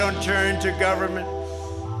don't turn to government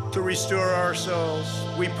to restore our souls.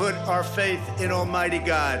 We put our faith in Almighty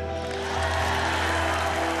God.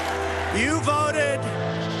 You voted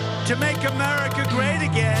to make America great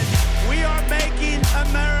again. We are making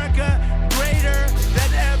America greater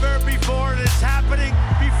than ever before, and it's happening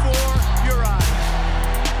before your eyes.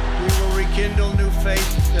 We will rekindle new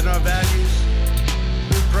faith in our values,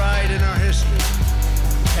 new pride in our history,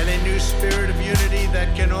 and a new spirit of unity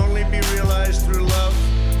that can only be realized through love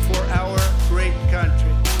for our great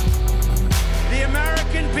country. The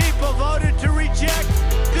American people voted to reject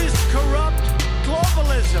this corrupt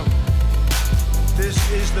globalism. This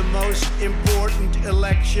is the most important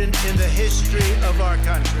election in the history of our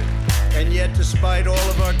country. And yet, despite all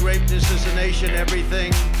of our greatness as a nation,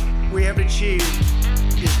 everything we have achieved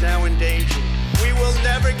is now in danger. We will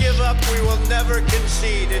never give up. We will never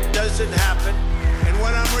concede. It doesn't happen. And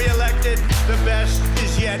when I'm reelected, the best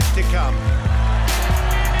is yet to come.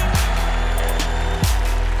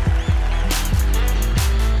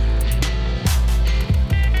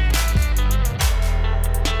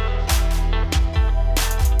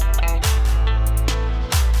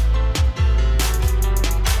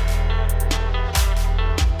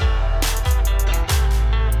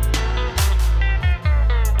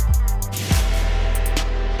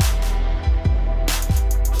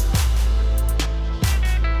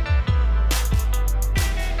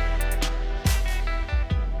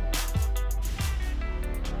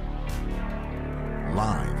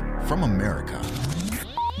 From America,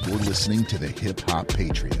 you're listening to the Hip Hop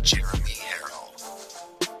Patriot, Jeremy Herrell.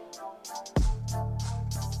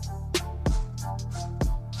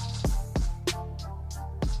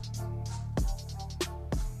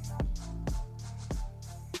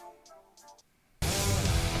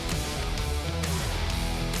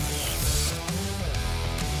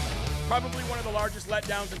 Probably one of the largest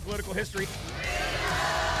letdowns in political history.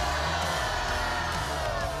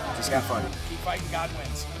 Just have fun. Keep fighting, God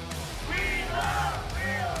wins. We love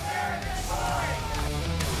real American boys.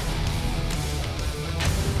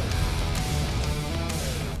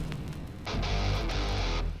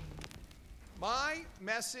 My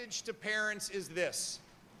message to parents is this.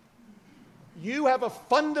 You have a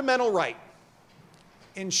fundamental right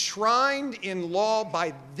enshrined in law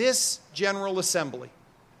by this General Assembly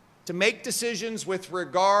to make decisions with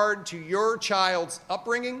regard to your child's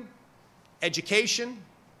upbringing, education,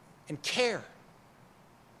 and care.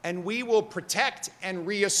 And we will protect and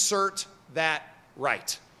reassert that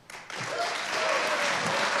right.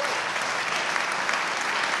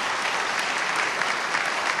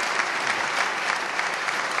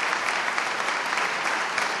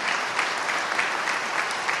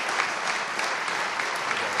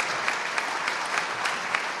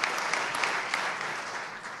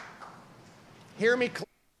 Hear me clearly.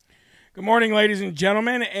 Good morning, ladies and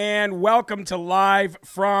gentlemen, and welcome to Live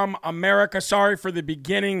from America. Sorry for the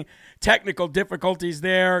beginning technical difficulties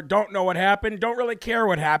there. Don't know what happened. Don't really care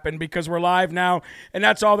what happened because we're live now, and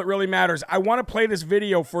that's all that really matters. I want to play this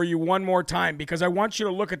video for you one more time because I want you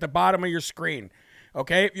to look at the bottom of your screen.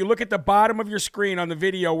 Okay, if you look at the bottom of your screen on the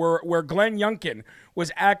video where Glenn Youngkin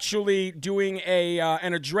was actually doing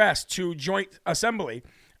an address to Joint Assembly,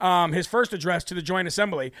 his first address to the Joint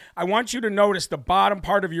Assembly, I want you to notice the bottom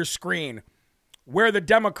part of your screen where the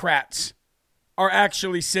Democrats are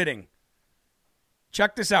actually sitting.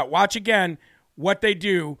 Check this out. Watch again what they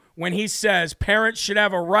do when he says parents should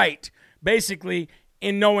have a right, basically,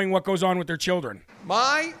 in knowing what goes on with their children.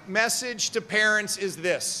 My message to parents is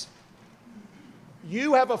this.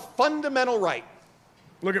 You have a fundamental right.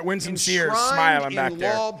 Look at Winsome Sears smiling back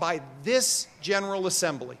there. In law by this General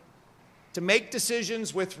Assembly to make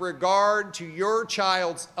decisions with regard to your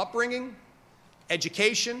child's upbringing,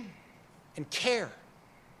 education, and care.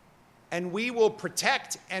 And we will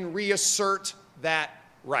protect and reassert that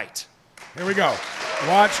right. Here we go.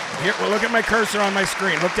 Watch. Here, well, look at my cursor on my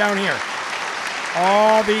screen. Look down here.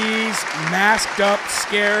 All these masked up,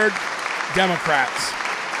 scared Democrats.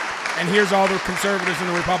 And here's all the conservatives and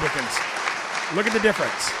the Republicans. Look at the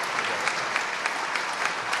difference.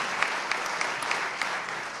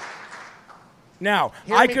 Now,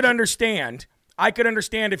 I could understand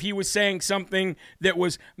if he was saying something that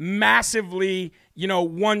was massively,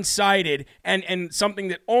 one-sided and something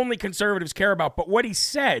that only conservatives care about. But what he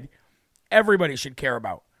said, everybody should care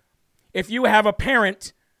about. If you have a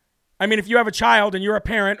parent, if you have a child and you're a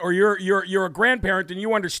parent or you're a grandparent and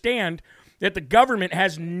you understand that the government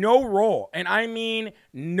has no role, and I mean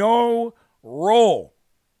no role,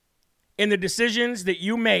 in the decisions that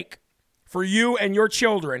you make for you and your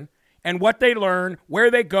children, and what they learn, where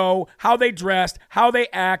they go, how they dress, how they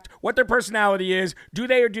act, what their personality is, do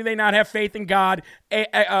they or do they not have faith in God,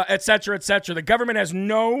 et cetera, et cetera. The government has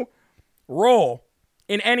no role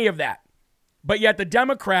in any of that. But yet the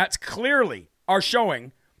Democrats clearly are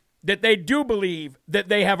showing that they do believe that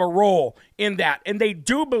they have a role in that. And they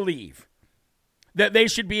do believe that they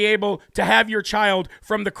should be able to have your child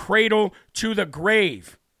from the cradle to the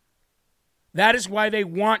grave. That is why they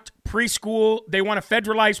want preschool. They want to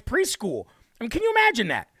federalize preschool. I mean, can you imagine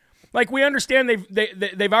that? Like, we understand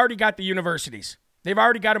they've already got the universities. They've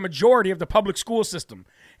already got a majority of the public school system.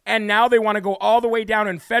 And now they want to go all the way down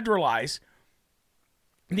and federalize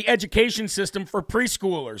the education system for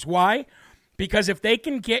preschoolers. Why? Because if they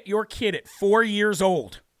can get your kid at 4 years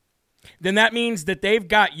old, then that means that they've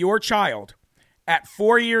got your child at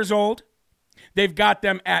 4 years old. They've got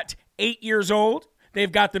them at 8 years old.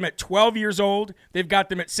 They've got them at 12 years old. They've got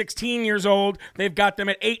them at 16 years old. They've got them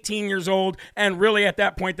at 18 years old. And really, at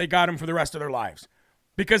that point, they got them for the rest of their lives.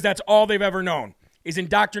 Because that's all they've ever known is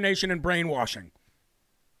indoctrination and brainwashing.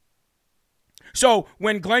 So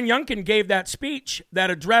when Glenn Youngkin gave that speech, that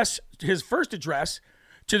address, his first address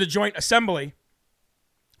to the Joint Assembly,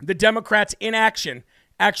 the Democrats in action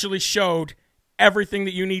actually showed everything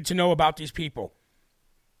that you need to know about these people.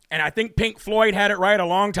 And I think Pink Floyd had it right a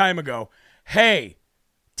long time ago. Hey,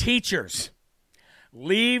 teachers,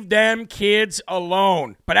 leave them kids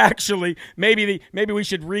alone. But actually, maybe we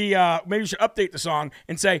should update the song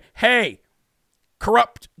and say, hey,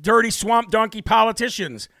 corrupt, dirty, swamp donkey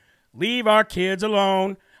politicians, leave our kids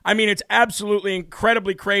alone. I mean, it's absolutely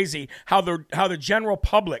incredibly crazy how the general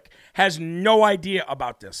public has no idea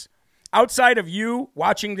about this. Outside of you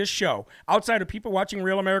watching this show, outside of people watching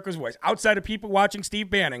Real America's Voice, outside of people watching Steve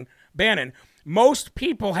Bannon, most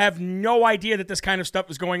people have no idea that this kind of stuff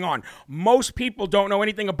is going on. Most people don't know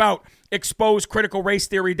anything about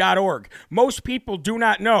exposecriticalracetheory.org. Most people do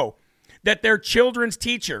not know that their children's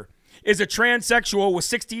teacher is a transsexual with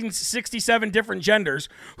 67 different genders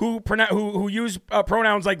who use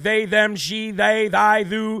pronouns like they, them, she, they, thy,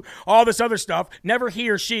 thou, all this other stuff. Never he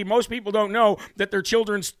or she. Most people don't know that their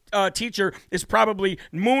children's teacher is probably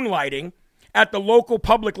moonlighting at the local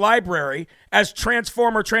public library as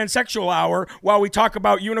Transformer Transsexual Hour while we talk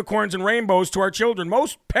about unicorns and rainbows to our children.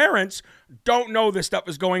 Most parents don't know this stuff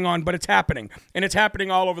is going on, but it's happening. And it's happening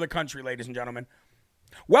all over the country, ladies and gentlemen.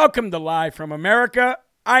 Welcome to Live from America.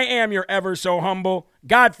 I am your ever so humble,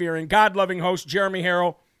 God-fearing, God-loving host, Jeremy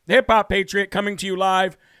Harrell, the hip-hop patriot, coming to you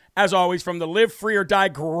live, as always, from the live free or die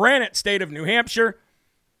granite state of New Hampshire.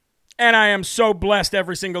 And I am so blessed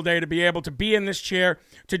every single day to be able to be in this chair,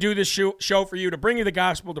 to do this show for you, to bring you the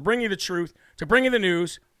gospel, to bring you the truth, to bring you the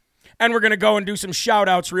news. And we're going to go and do some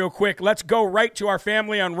shout-outs real quick. Let's go right to our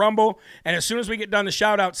family on Rumble. And as soon as we get done the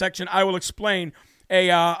shout-out section, I will explain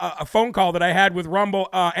a phone call that I had with Rumble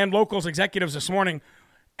and Locals executives this morning.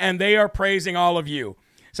 And they are praising all of you.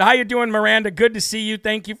 So how you doing, Miranda? Good to see you.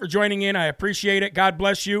 Thank you for joining in. I appreciate it. God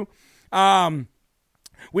bless you.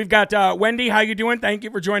 We've got Wendy. How you doing? Thank you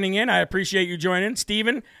for joining in. I appreciate you joining.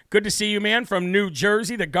 Steven, good to see you, man, from New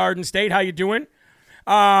Jersey, the Garden State. How you doing?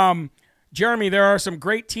 Jeremy, there are some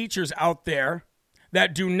great teachers out there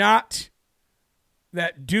that do not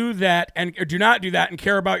do that and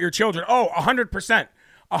care about your children. Oh, 100%.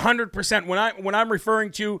 100%. When I'm referring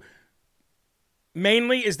to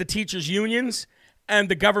mainly is the teachers' unions and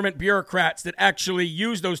the government bureaucrats that actually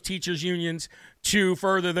use those teachers' unions to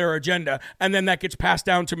further their agenda, and then that gets passed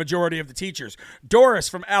down to majority of the teachers. Doris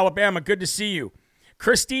from Alabama, good to see you.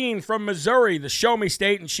 Christine from Missouri, the show me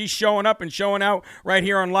state, and she's showing up and showing out right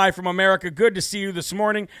here on Live from America. Good to see you this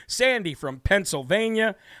morning. Sandy from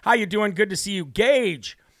Pennsylvania, how you doing? Good to see you.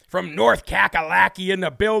 Gage from North Kakalaki in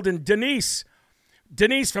the building. Denise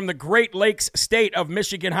from the Great Lakes state of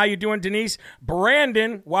Michigan. How you doing, Denise?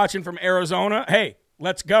 Brandon watching from Arizona. Hey,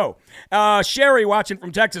 let's go. Sherry watching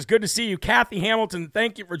from Texas. Good to see you. Kathy Hamilton,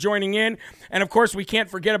 thank you for joining in. And, of course, we can't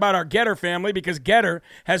forget about our Getter family because Getter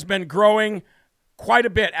has been growing quite a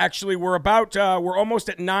bit. Actually, we're almost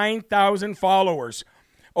at 9,000 followers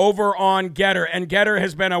over on Getter. And Getter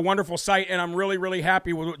has been a wonderful site, and I'm really, really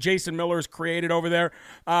happy with what Jason Miller has created over there.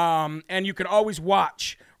 And you can always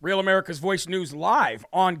watch Real America's Voice News live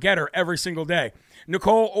on Getter every single day.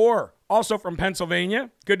 Nicole Orr, also from Pennsylvania.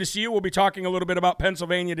 Good to see you. We'll be talking a little bit about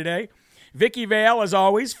Pennsylvania today. Vicky Vale, as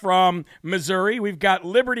always, from Missouri. We've got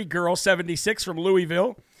Liberty Girl 76 from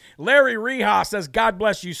Louisville. Larry Rehas says, God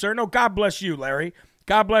bless you, sir. No, God bless you, Larry.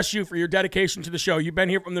 God bless you for your dedication to the show. You've been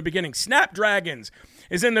here from the beginning. Snapdragons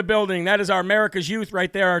is in the building. That is our America's youth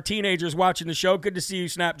right there, our teenagers watching the show. Good to see you,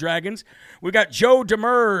 Snapdragons. We got Joe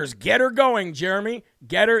Demers. Get her going, Jeremy.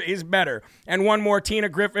 Get her is better. And one more, Trina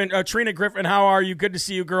Griffin. How are you? Good to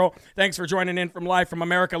see you, girl. Thanks for joining in from Live from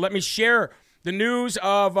America. Let me share the news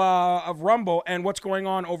of Rumble and what's going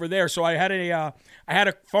on over there. So I had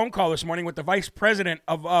a phone call this morning with the vice president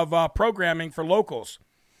of programming for locals,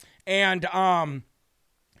 and I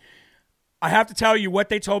have to tell you what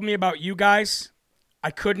they told me about you guys. I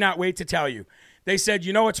could not wait to tell you. They said,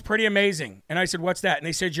 it's pretty amazing. And I said, what's that? And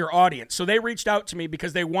they said, your audience. So they reached out to me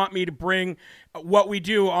because they want me to bring what we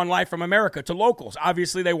do on Live from America to locals.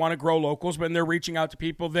 Obviously, they want to grow locals, but they're reaching out to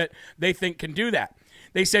people that they think can do that.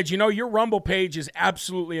 They said, your Rumble page is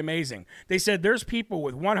absolutely amazing. They said there's people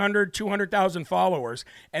with 100, 200,000 followers,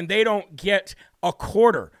 and they don't get a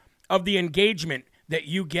quarter of the engagement that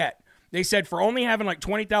you get. They said for only having like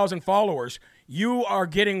 20,000 followers, you are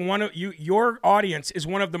getting your audience is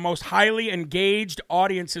one of the most highly engaged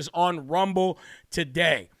audiences on Rumble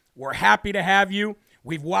today. We're happy to have you.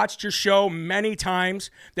 We've watched your show many times.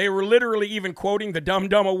 They were literally even quoting the Dum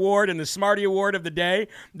Dum Award and the Smarty Award of the day.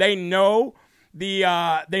 They know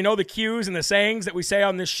the cues and the sayings that we say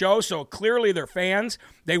on this show, so clearly they're fans.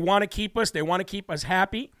 They want to keep us. They want to keep us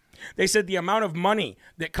happy. They said the amount of money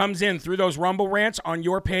that comes in through those Rumble rants on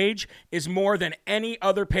your page is more than any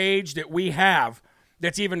other page that we have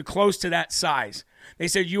that's even close to that size. They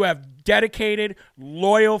said you have dedicated,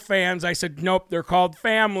 loyal fans. I said, nope, they're called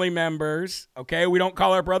family members. Okay, we don't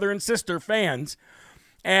call our brother and sister fans.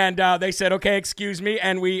 And they said, okay, excuse me.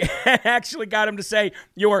 And we actually got them to say,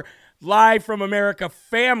 you're Live from America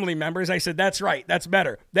family members. I said, that's right. That's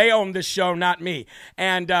better. They own this show, not me.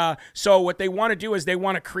 And so what they want to do is they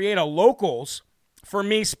want to create a locals for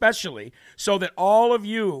me especially, so that all of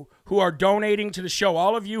you who are donating to the show,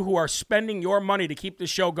 all of you who are spending your money to keep the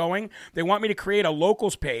show going, they want me to create a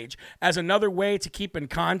locals page as another way to keep in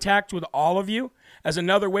contact with all of you, as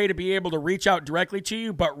another way to be able to reach out directly to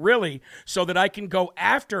you, but really so that I can go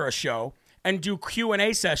after a show and do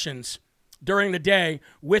Q&A sessions during the day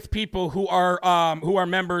with people who are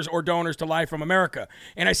members or donors to Live from America.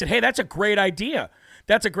 And I said, hey, that's a great idea.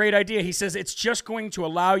 That's a great idea. He says, it's just going to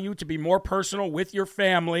allow you to be more personal with your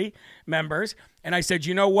family members. And I said,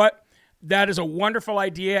 you know what? That is a wonderful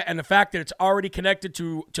idea. And the fact that it's already connected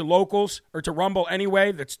to locals or to Rumble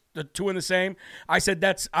anyway, that's the two in the same. I said,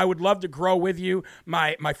 I would love to grow with you.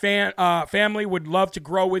 My family would love to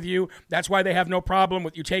grow with you. That's why they have no problem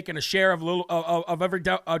with you taking a share of every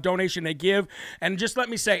donation they give. And just let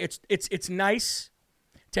me say, it's nice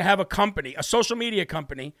to have a company, a social media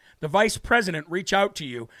company, the vice president reach out to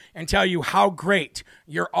you and tell you how great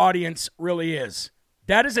your audience really is.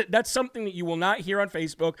 That's something that you will not hear on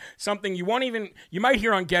Facebook, something you might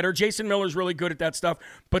hear on Getter. Jason Miller's really good at that stuff.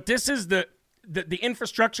 But this is the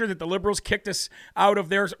infrastructure that the liberals kicked us out of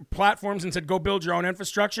their platforms and said, go build your own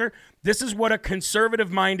infrastructure. This is what a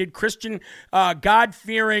conservative-minded, Christian,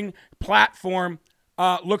 God-fearing platform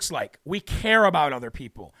looks like. We care about other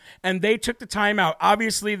people. And they took the time out.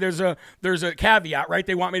 Obviously, there's a caveat, right?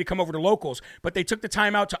 They want me to come over to locals, but they took the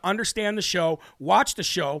time out to understand the show, watch the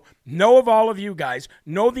show, know of all of you guys,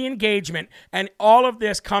 know the engagement, and all of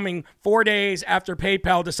this coming 4 days after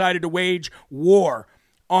PayPal decided to wage war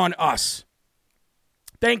on us.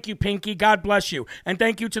 Thank you, Pinky. God bless you. And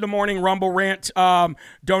thank you to the Morning Rumble Rant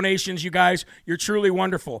donations, you guys. You're truly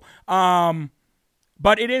wonderful.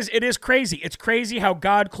 But it is crazy. It's crazy how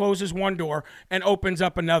God closes one door and opens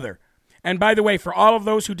up another. And by the way, for all of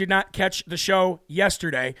those who did not catch the show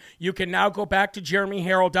yesterday, you can now go back to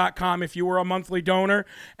jeremyharrell.com if you were a monthly donor.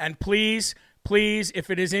 And please, if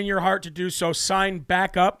it is in your heart to do so, sign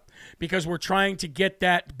back up, because we're trying to get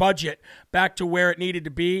that budget back to where it needed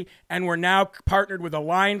to be. And we're now partnered with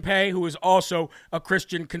Align Pay, who is also a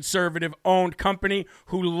Christian conservative-owned company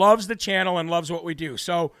who loves the channel and loves what we do.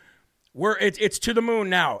 So it's to the moon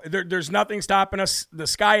now. There's nothing stopping us. The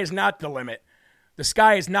sky is not the limit. The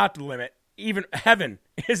sky is not the limit. Even heaven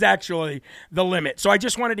is actually the limit. So I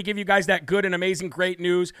just wanted to give you guys that good and amazing, great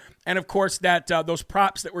news. And, of course, that those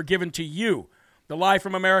props that were given to you, the Live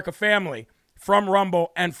from America family, from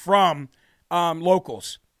Rumble and from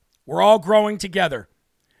locals. We're all growing together.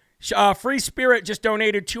 Free Spirit just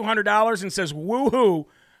donated $200 and says, woohoo,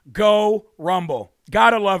 go Rumble.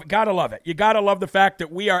 Gotta love it. You gotta love the fact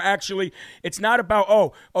that we are actually, it's not about,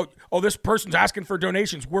 oh, this person's asking for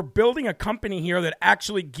donations. We're building a company here that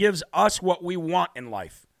actually gives us what we want in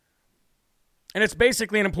life. And it's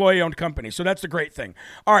basically an employee-owned company, so that's the great thing.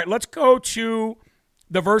 All right, let's go to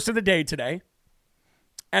the verse of the day today.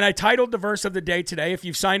 And I titled the verse of the day today, if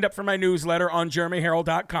you've signed up for my newsletter on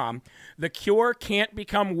jeremyherald.com, "The cure can't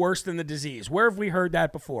become worse than the disease." Where have we heard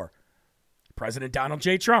that before? President Donald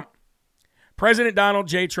J. Trump. President Donald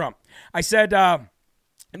J. Trump. I said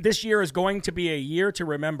this year is going to be a year to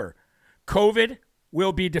remember. COVID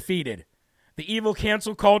will be defeated. The evil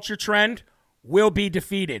cancel culture trend will be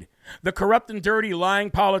defeated. The corrupt and dirty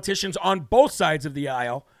lying politicians on both sides of the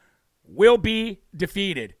aisle will be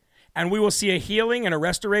defeated. And we will see a healing and a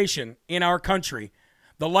restoration in our country,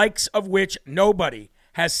 the likes of which nobody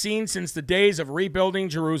has seen since the days of rebuilding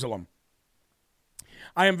Jerusalem.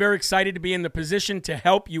 I am very excited to be in the position to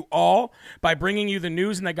help you all by bringing you the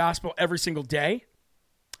news and the gospel every single day.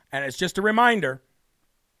 And it's just a reminder,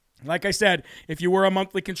 like I said, if you were a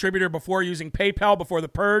monthly contributor before using PayPal before the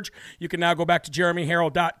purge, you can now go back to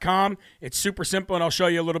jeremyherald.com. It's super simple, and I'll show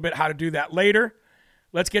you a little bit how to do that later.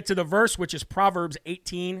 Let's get to the verse, which is Proverbs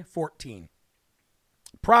 18:14.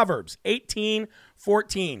 Proverbs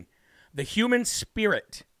 18:14. The human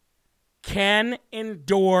spirit can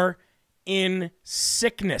endure in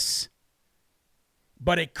sickness,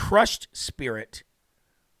 but a crushed spirit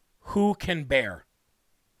who can bear?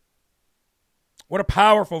 What a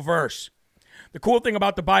powerful verse. The cool thing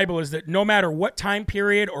about the Bible is that no matter what time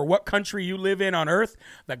period or what country you live in on earth,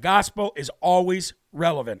 the gospel is always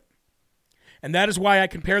relevant. And that is why I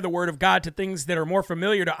compare the Word of God to things that are more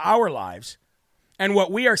familiar to our lives and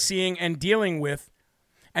what we are seeing and dealing with.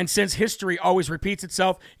 And since history always repeats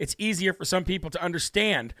itself, it's easier for some people to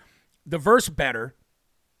understand the verse better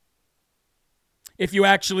if you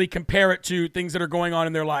actually compare it to things that are going on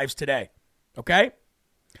in their lives today. Okay?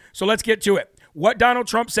 So let's get to it. What Donald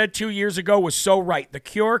Trump said 2 years ago was so right. The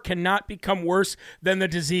cure cannot become worse than the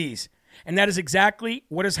disease. And that is exactly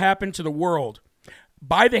what has happened to the world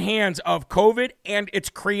by the hands of COVID and its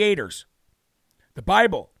creators. The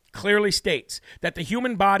Bible clearly states that the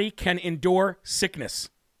human body can endure sickness.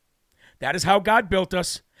 That is how God built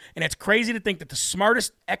us, and it's crazy to think that the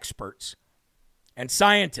smartest experts and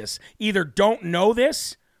scientists either don't know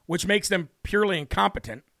this, which makes them purely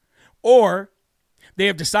incompetent, or they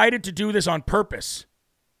have decided to do this on purpose,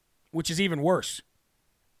 which is even worse.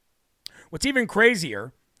 What's even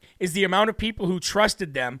crazier is the amount of people who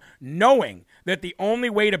trusted them, knowing that the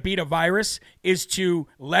only way to beat a virus is to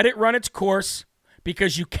let it run its course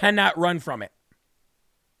because you cannot run from it.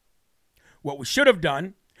 What we should have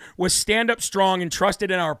done was stand up strong and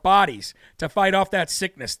trusted in our bodies to fight off that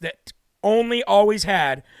sickness that has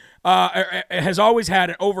always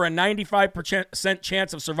had over a 95%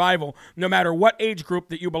 chance of survival, no matter what age group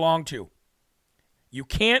that you belong to. You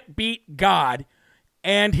can't beat God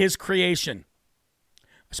and his creation,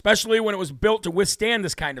 especially when it was built to withstand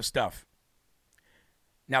this kind of stuff.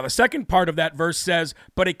 Now, the second part of that verse says,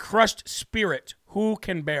 "But a crushed spirit, who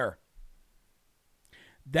can bear?"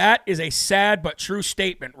 That is a sad but true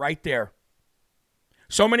statement right there.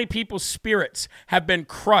 So many people's spirits have been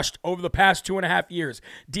crushed over the past 2.5 years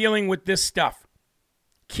dealing with this stuff.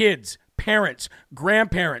 Kids, parents,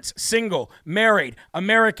 grandparents, single, married,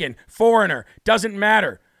 American, foreigner, doesn't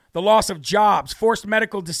matter. The loss of jobs, forced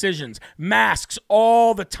medical decisions, masks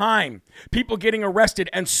all the time, people getting arrested,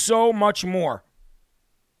 and so much more.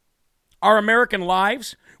 Our American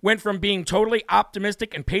lives went from being totally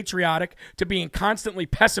optimistic and patriotic to being constantly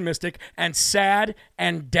pessimistic and sad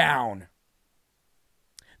and down.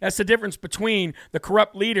 That's the difference between the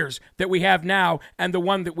corrupt leaders that we have now and the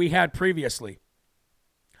one that we had previously.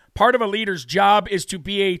 Part of a leader's job is to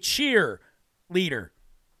be a cheer leader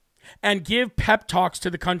and give pep talks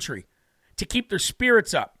to the country to keep their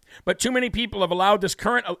spirits up. But too many people have allowed this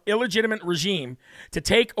current illegitimate regime to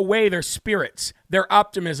take away their spirits, their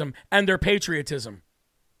optimism, and their patriotism.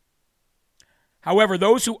 However,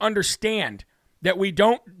 those who understand that we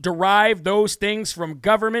don't derive those things from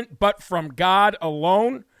government but from God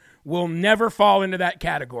alone will never fall into that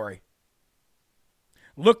category.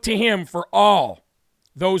 Look to him for all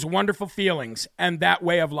those wonderful feelings and that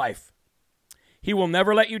way of life. He will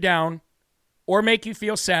never let you down or make you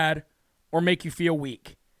feel sad or make you feel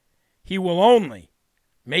weak. He will only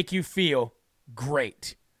make you feel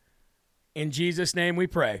great. In Jesus' name we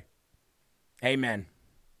pray. Amen.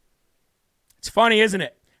 It's funny, isn't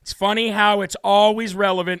it? It's funny how it's always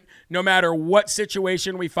relevant no matter what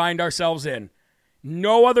situation we find ourselves in.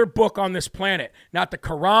 No other book on this planet, not the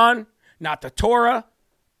Quran, not the Torah,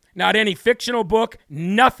 not any fictional book,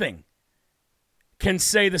 nothing can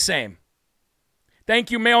say the same.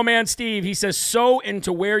 Thank you, Mailman Steve. He says, sow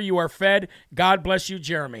into where you are fed. God bless you,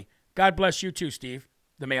 Jeremy. God bless you too, Steve,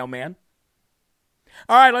 the mailman.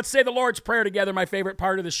 All right, let's say the Lord's Prayer together, my favorite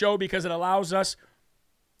part of the show, because it allows us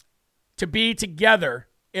to be together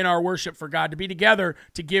in our worship for God, to be together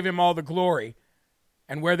to give him all the glory.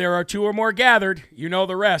 And where there are two or more gathered, you know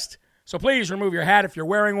the rest. So please remove your hat if you're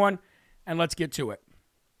wearing one, and let's get to it.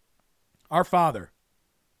 Our Father,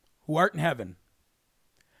 who art in heaven,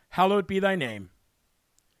 hallowed be thy name.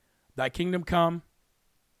 Thy kingdom come,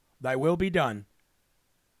 thy will be done,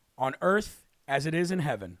 on earth as it is in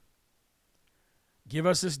heaven. Give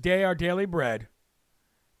us this day our daily bread,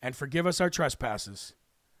 and forgive us our trespasses,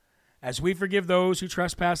 as we forgive those who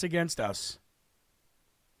trespass against us.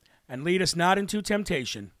 And lead us not into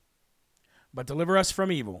temptation, but deliver us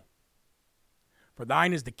from evil. For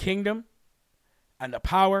thine is the kingdom, and the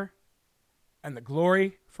power, and the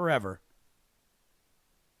glory forever.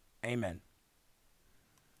 Amen.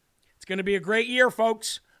 It's going to be a great year,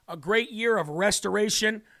 folks. A great year of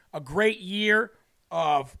restoration, a great year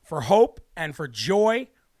for hope and for joy.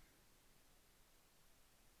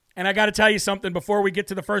 And I got to tell you something before we get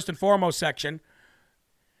to the first and foremost section.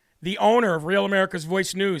 The owner of Real America's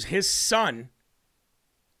Voice News, his son,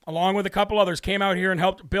 along with a couple others, came out here and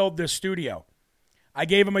helped build this studio. I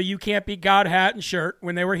gave him a You Can't Beat God hat and shirt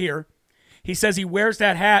when they were here. He says he wears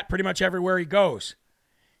that hat pretty much everywhere he goes.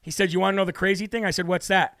 He said, you want to know the crazy thing? I said, what's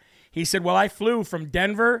that? He said, well, I flew from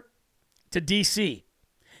Denver to D.C.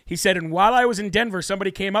 He said, and while I was in Denver,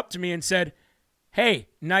 somebody came up to me and said, hey,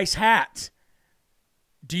 nice hat.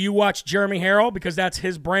 Do you watch Jeremy Harrell? Because that's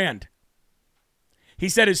his brand. He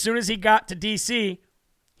said as soon as he got to D.C.,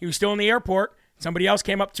 he was still in the airport. Somebody else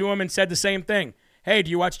came up to him and said the same thing. Hey, do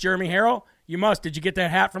you watch Jeremy Harrell? You must. Did you get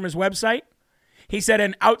that hat from his website? He said,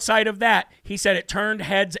 and outside of that, he said it turned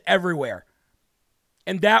heads everywhere.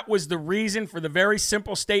 And that was the reason for the very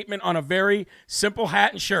simple statement on a very simple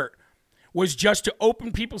hat and shirt, was just to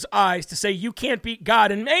open people's eyes to say you can't beat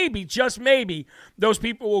God. And maybe, just maybe, those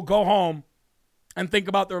people will go home and think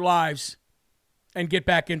about their lives and get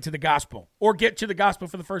back into the gospel, or get to the gospel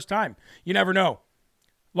for the first time. You never know.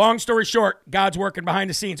 Long story short, God's working behind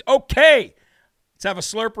the scenes. Okay, let's have a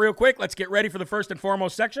slurp real quick. Let's get ready for the first and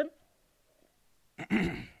foremost section.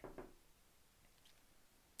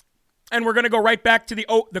 And we're going to go right back to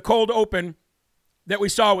the cold open that we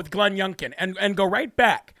saw with Glenn Youngkin, and go right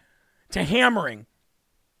back to hammering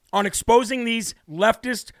on exposing these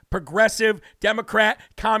leftist, progressive, Democrat,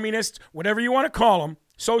 communists, whatever you want to call them,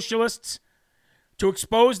 socialists, to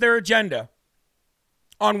expose their agenda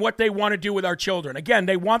on what they want to do with our children. Again,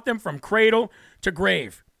 they want them from cradle to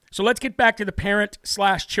grave. So let's get back to the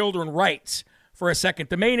parent/children rights for a second.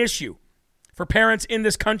 The main issue for parents in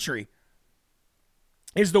this country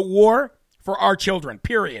is the war for our children,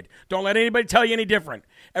 period. Don't let anybody tell you any different.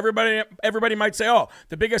 Everybody might say, oh,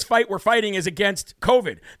 the biggest fight we're fighting is against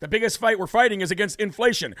COVID. The biggest fight we're fighting is against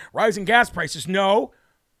inflation, rising gas prices. No,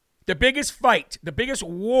 the biggest fight, the biggest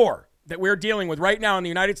war that we're dealing with right now in the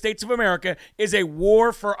United States of America is a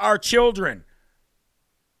war for our children.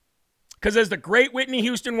 Because as the great Whitney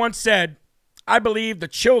Houston once said, I believe the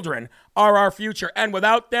children are our future, and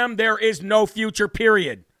without them, there is no future,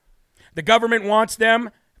 period. The government wants them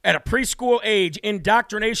at a preschool age,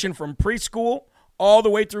 indoctrination from preschool all the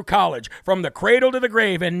way through college, from the cradle to the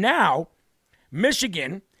grave. And now,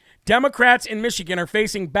 Michigan, Democrats in Michigan are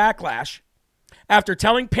facing backlash after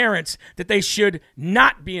telling parents that they should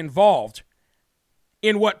not be involved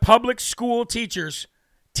in what public school teachers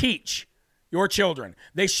teach your children.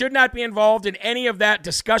 They should not be involved in any of that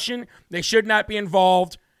discussion. They should not be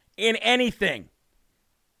involved in anything.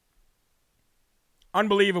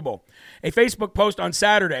 Unbelievable. A Facebook post on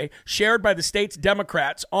Saturday shared by the state's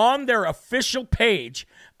Democrats on their official page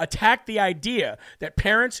attacked the idea that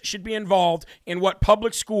parents should be involved in what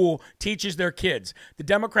public school teaches their kids. The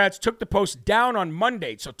Democrats took the post down on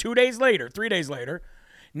Monday, so 3 days later,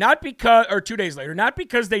 not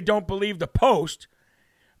because they don't believe the post,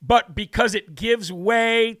 but because it gives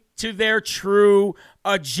way to their true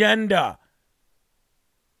agenda.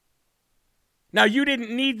 Now, you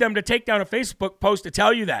didn't need them to take down a Facebook post to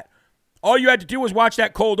tell you that. All you had to do was watch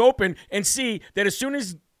that cold open and see that as soon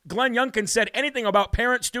as Glenn Youngkin said anything about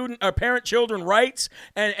parent-children rights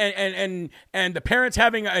and the parents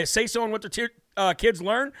having a say-so in what their kids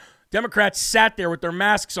learn, Democrats sat there with their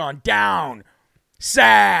masks on, down,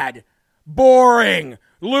 sad, boring,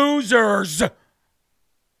 losers.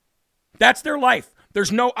 That's their life.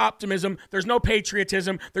 There's no optimism. There's no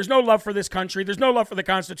patriotism. There's no love for this country. There's no love for the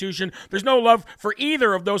Constitution. There's no love for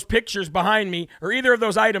either of those pictures behind me or either of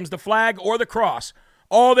those items, the flag or the cross.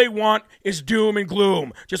 All they want is doom and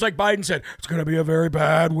gloom. Just like Biden said, it's going to be a very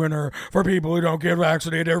bad winter for people who don't get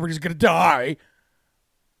vaccinated. Everybody's going to die.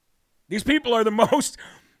 These people are the most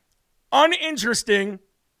uninteresting,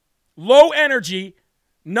 low energy,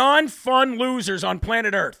 Non-fun losers on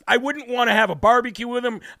planet Earth. I wouldn't want to have a barbecue with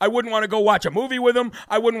them. I wouldn't want to go watch a movie with them.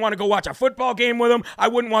 I wouldn't want to go watch a football game with them. I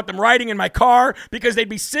wouldn't want them riding in my car because they'd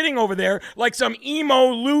be sitting over there like some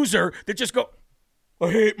emo loser that just go,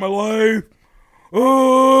 I hate my life.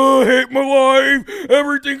 Oh, I hate my life.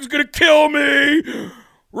 Everything's going to kill me.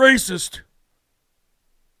 Racist.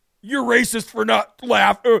 You're racist for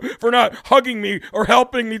not hugging me or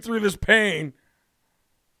helping me through this pain.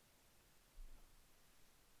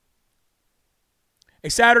 A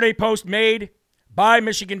Saturday post made by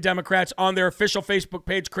Michigan Democrats on their official Facebook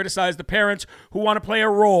page criticized the parents who want to play a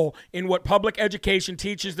role in what public education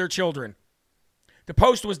teaches their children. The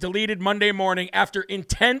post was deleted Monday morning after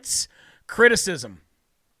intense criticism.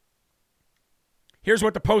 Here's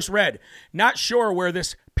what the post read. Not sure where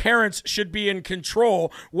this parents should be in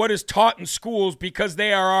control what is taught in schools because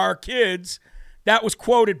they are our kids. That was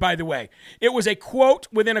quoted, by the way. It was a quote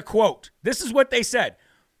within a quote. This is what they said.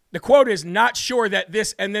 The quote is not sure that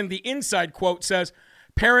this, and then the inside quote says,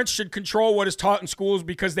 parents should control what is taught in schools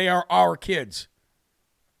because they are our kids.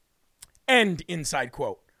 End inside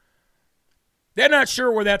quote. They're not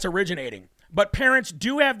sure where that's originating, but parents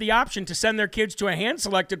do have the option to send their kids to a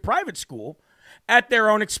hand-selected private school at their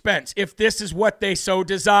own expense if this is what they so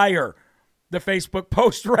desire, the Facebook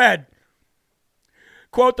post read.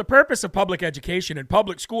 Quote, the purpose of public education in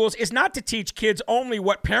public schools is not to teach kids only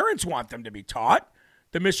what parents want them to be taught,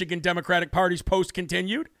 the Michigan Democratic Party's post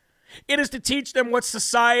continued. It is to teach them what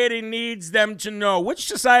society needs them to know. Which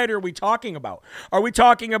society are we talking about? Are we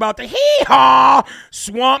talking about the hee-haw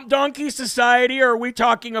swamp donkey society, or are we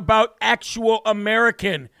talking about actual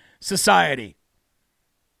American society?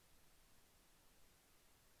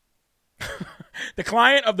 The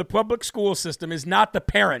client of the public school system is not the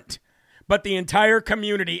parent, but the entire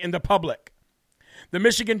community in the public. The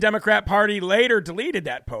Michigan Democrat Party later deleted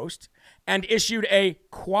that post and issued a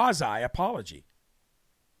quasi-apology,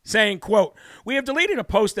 saying, quote, we have deleted a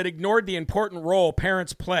post that ignored the important role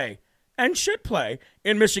parents play and should play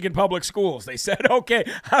in Michigan public schools. They said, okay,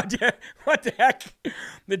 what the heck?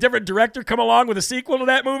 The different director come along with a sequel to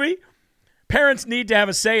that movie? Parents need to have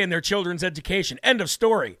a say in their children's education. End of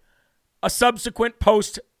story. A subsequent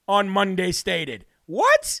post on Monday stated.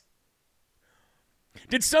 What?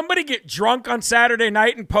 Did somebody get drunk on Saturday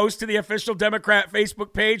night and post to the official Democrat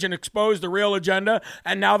Facebook page and expose the real agenda,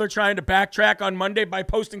 and now they're trying to backtrack on Monday by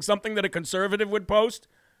posting something that a conservative would post?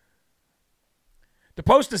 The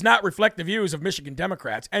post does not reflect the views of Michigan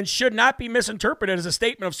Democrats and should not be misinterpreted as a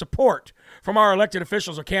statement of support from our elected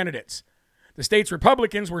officials or candidates. The state's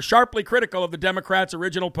Republicans were sharply critical of the Democrats'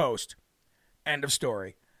 original post. End of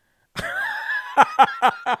story.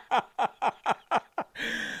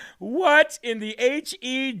 What in the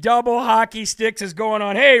H-E double hockey sticks is going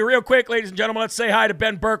on? Hey, real quick, ladies and gentlemen, let's say hi to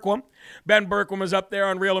Ben Berkwam. Ben Berkwam is up there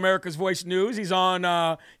on Real America's Voice News. He's on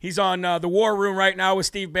the War Room right now with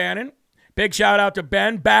Steve Bannon. Big shout out to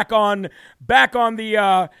Ben, back on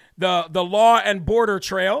the law and border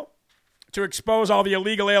trail to expose all the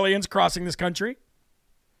illegal aliens crossing this country.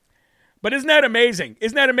 But isn't that amazing?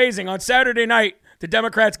 Isn't that amazing? On Saturday night, the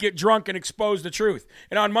Democrats get drunk and expose the truth.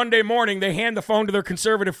 And on Monday morning, they hand the phone to their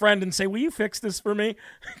conservative friend and say, will you fix this for me?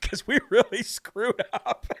 Because we really screwed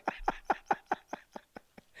up.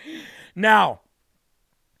 Now,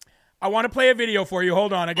 I want to play a video for you.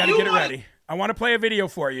 Hold on. I got to get it ready. I want to play a video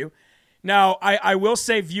for you. Now, I will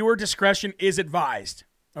say viewer discretion is advised.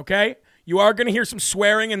 Okay? You are going to hear some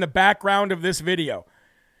swearing in the background of this video.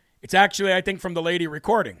 It's actually, I think, from the lady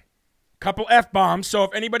recording. Couple F-bombs. So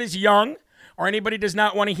if anybody's young or anybody does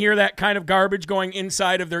not want to hear that kind of garbage going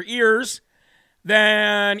inside of their ears,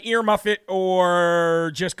 then earmuff it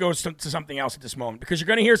or just go to something else at this moment, because you're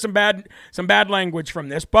going to hear some bad language from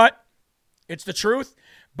this, but it's the truth.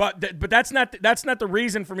 But that's not the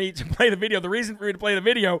reason for me to play the video. The reason for me to play the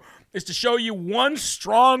video is to show you one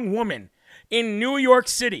strong woman in New York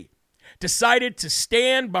City decided to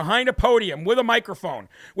stand behind a podium with a microphone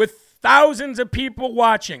with thousands of people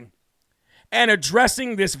watching and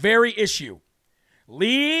addressing this very issue.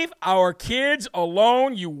 Leave our kids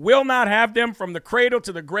alone. You will not have them from the cradle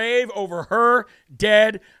to the grave over her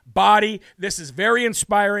dead body. This is very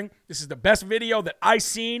inspiring. This is the best video that I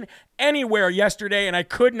seen anywhere yesterday, and I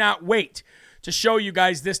could not wait to show you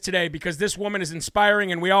guys this today because this woman is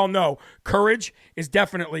inspiring, and we all know courage is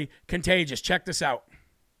definitely contagious. Check this out.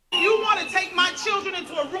 You want to take my children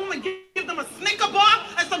into a room and give them a Snicker bar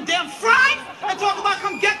and some damn fries and talk about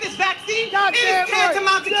come get this vaccine? It is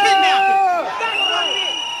tantamount to kidnapping. That's what it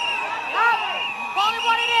is. Call it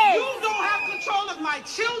what it is. You don't have control of my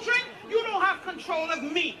children. You don't have control of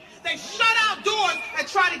me. They shut out doors and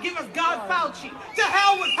try to give us God Fauci. To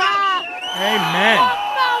hell with Fauci. Amen.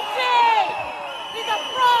 Fauci! He's a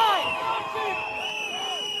fraud!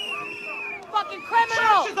 Fucking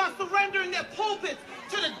criminal! Churches are surrendering their pulpits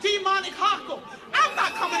to the demonic Hakel. I'm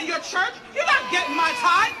not coming to your church. You're not getting my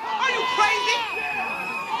tithe. Are you crazy?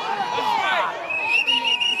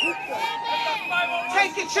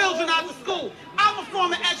 Take your children out of school. I'm a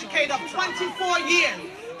former educator of 24 years.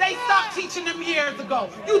 They stopped teaching them years ago.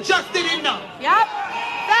 You just didn't know. Yep.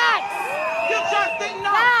 Facts! You just didn't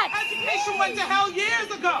know. Facts. Education went to hell years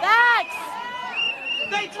ago. Facts!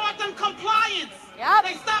 They taught them compliance. Yep.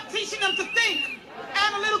 They stopped teaching them to think.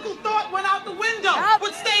 Analytical thought went out the window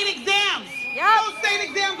with state exams. Yep. Those state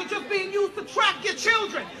exams are just being used to track your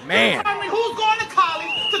children. Man. To determine who's going to college,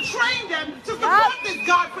 to train them, to support this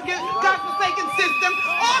godforsaken system.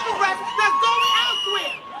 All the rest that's going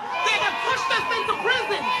elsewhere. They have pushed us into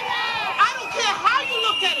prison. I don't care how you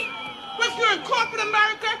look at it. If you're in corporate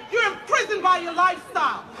America, you're imprisoned by your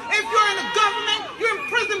lifestyle. If you're in the government, you're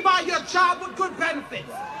imprisoned by your job with good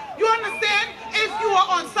benefits. You understand? If you are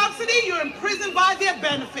on subsidy, you're imprisoned by their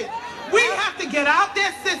benefits. We have to get out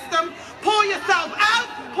their system, pull yourself out,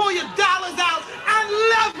 pull your dollars out, and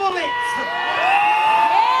level it.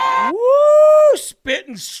 Woo!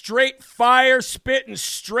 Spitting straight fire, spitting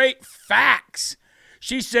straight facts.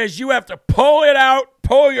 She says you have to pull it out,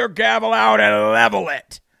 pull your gavel out, and level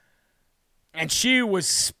it. And she was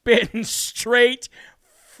spitting straight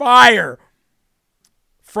fire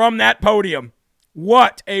from that podium.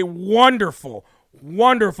 What a wonderful,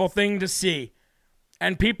 wonderful thing to see.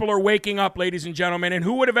 And people are waking up, ladies and gentlemen. And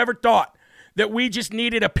who would have ever thought that we just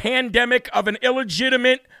needed a pandemic of an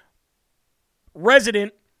illegitimate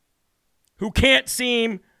resident who can't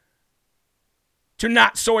seem to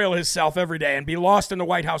not soil himself every day and be lost in the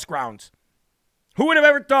White House grounds? Who would have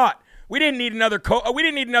ever thought? We didn't need another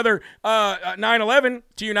 9/11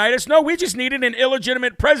 to unite us. No, we just needed an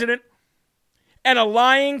illegitimate president and a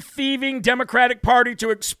lying, thieving Democratic Party to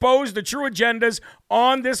expose the true agendas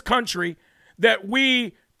on this country that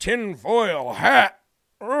we tinfoil hat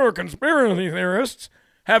conspiracy theorists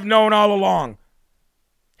have known all along.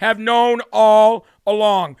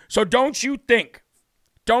 So don't you think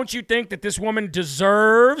that this woman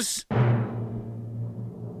deserves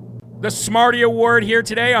the Smarty Award here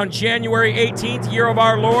today on January 18th, year of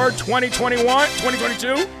our Lord,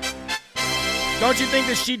 2022? Don't you think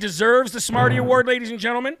that she deserves the Smarty Award, ladies and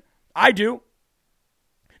gentlemen? I do.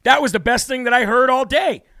 That was the best thing that I heard all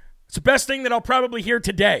day. It's the best thing that I'll probably hear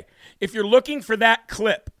today. If you're looking for that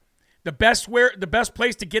clip, the best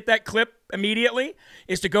place to get that clip immediately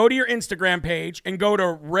is to go to your Instagram page and go to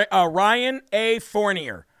Ryan A.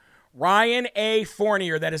 Fournier. Ryan A.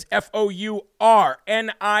 Fournier. That is Fournier.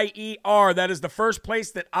 That is the first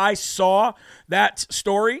place that I saw that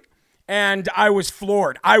story, and I was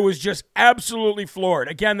floored. I was just absolutely floored.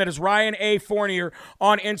 Again, that is Ryan A. Fournier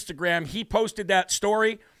on Instagram. He posted that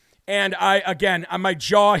story, and my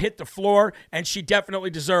jaw hit the floor, and she definitely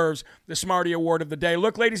deserves the Smarty Award of the day.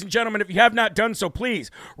 Look, ladies and gentlemen, if you have not done so, please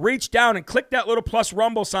reach down and click that little plus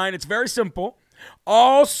Rumble sign. It's very simple.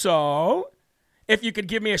 Also, if you could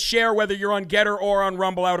give me a share, whether you're on Getter or on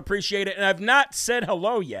Rumble, I would appreciate it. And I've not said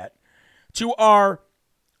hello yet to our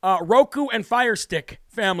Roku and Fire Stick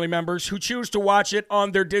family members who choose to watch it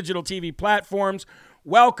on their digital TV platforms.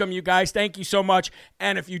 Welcome, you guys. Thank you so much.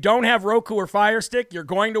 And if you don't have Roku or Fire Stick, you're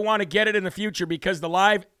going to want to get it in the future because the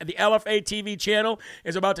LFA TV channel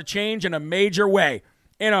is about to change in a major way.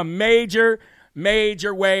 In a major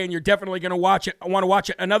way, and you're definitely going to want to watch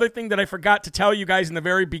it. Another thing that I forgot to tell you guys in the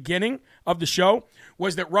very beginning of the show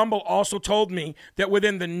was that Rumble also told me that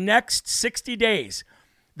within the next 60 days,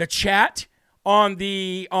 the chat on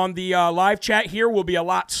the live chat here will be a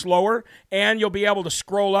lot slower, and you'll be able to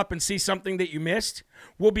scroll up and see something that you missed.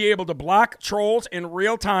 We'll be able to block trolls in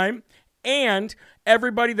real time, and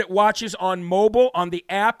everybody that watches on mobile on the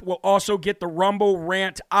app will also get the Rumble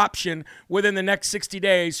Rant option within the next 60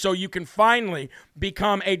 days, so you can finally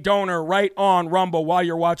become a donor right on Rumble while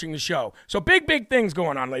you're watching the show. So big things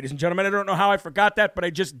going on, ladies and gentlemen. I don't know how I forgot that, but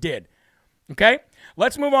I just did. Okay?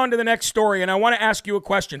 Let's move on to the next story, and I want to ask you a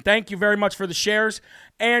question. Thank you very much for the shares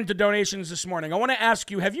and the donations this morning. I want to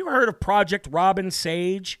ask you, have you heard of Project Robin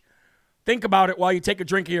Sage? Think about it while you take a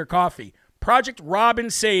drink of your coffee. Project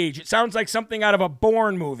Robin Sage. It sounds like something out of a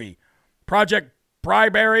Bourne movie. Project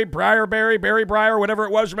Barry Breyer, whatever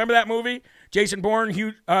it was. Remember that movie? Jason Bourne,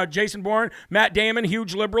 Matt Damon,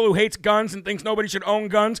 huge liberal who hates guns and thinks nobody should own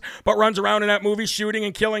guns, but runs around in that movie shooting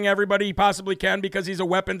and killing everybody he possibly can because he's a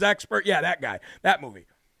weapons expert. Yeah, that guy. That movie.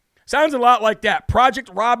 Sounds a lot like that.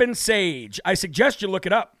 Project Robin Sage. I suggest you look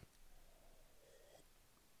it up.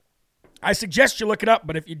 I suggest you look it up,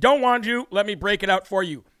 but if you don't want to, let me break it out for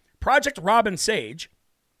you. Project Robin Sage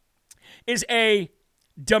is a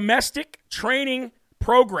domestic training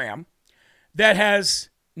program that has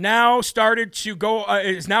now started to go,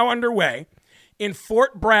 is now underway in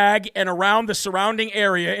Fort Bragg and around the surrounding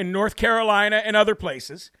area in North Carolina and other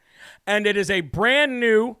places. And it is a brand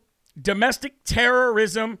new domestic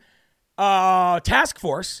terrorism task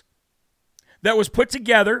force that was put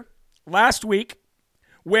together last week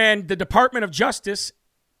when the Department of Justice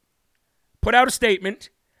put out a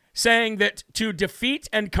statement saying that to defeat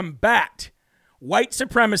and combat white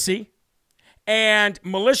supremacy and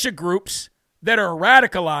militia groups that are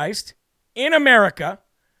radicalized in America,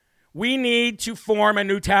 we need to form a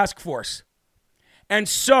new task force. And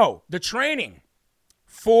so the training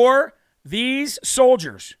for these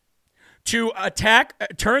soldiers to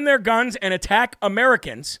turn their guns and attack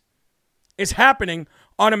Americans is happening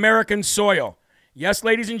on American soil. Yes,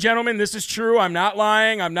 ladies and gentlemen, this is true. I'm not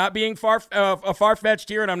lying. I'm not being far-fetched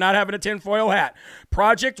here, and I'm not having a tinfoil hat.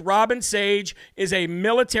 Project Robin Sage is a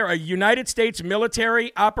United States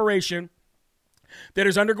military operation that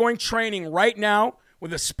is undergoing training right now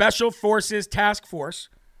with a Special Forces task force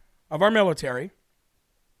of our military.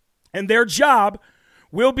 And their job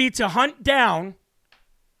will be to hunt down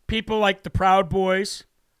people like the Proud Boys,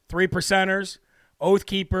 3%ers, Oath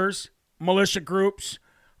Keepers, militia groups.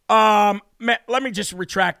 Let me just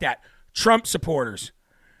retract that. Trump supporters.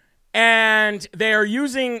 And they are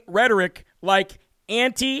using rhetoric like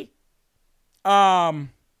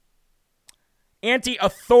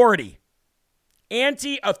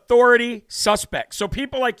anti-authority suspects. So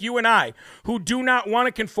people like you and I who do not want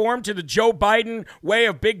to conform to the Joe Biden way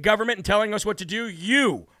of big government and telling us what to do,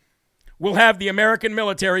 you will have the American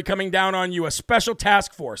military coming down on you, a special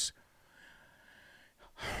task force.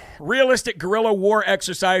 Realistic guerrilla war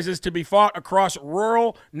exercises to be fought across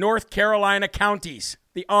rural North Carolina counties,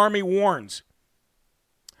 the Army warns.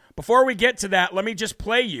 Before we get to that, let me just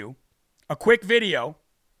play you a quick video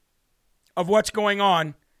of what's going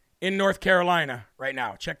on in North Carolina right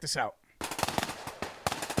now. Check this out.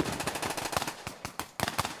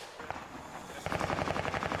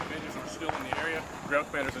 Avengers are still in the area. Ground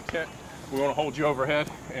commander's intent. We want to hold you overhead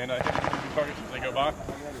and hit the targets as they go by.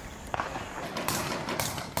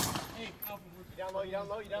 You down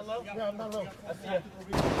low? Yeah, I'm down low. I see you.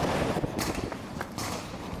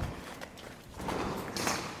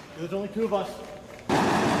 There's only two of us.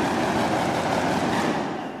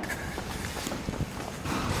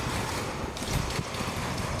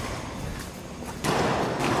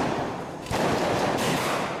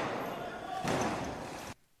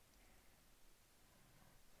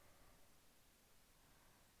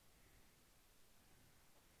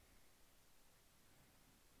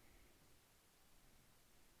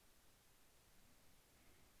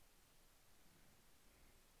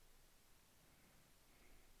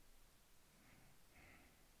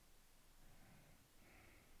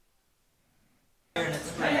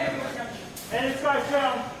 And this guy's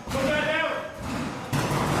down. Go back down.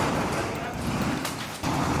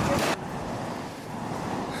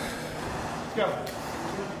 Let's go.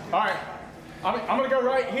 All right. I'm going to go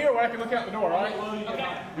right here where I can look out the door, all right?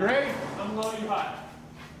 Okay. You ready? I'm low, you high.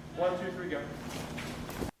 1, 2, 3, go.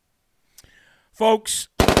 Folks,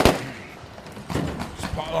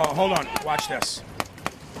 hold on. Watch this.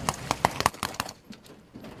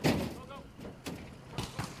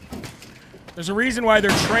 There's a reason why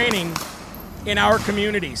they're training in our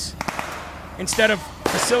communities instead of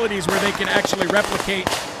facilities where they can actually replicate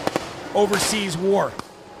overseas war.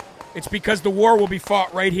 It's because the war will be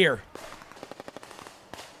fought right here.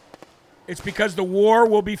 It's because the war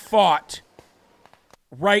will be fought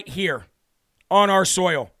right here on our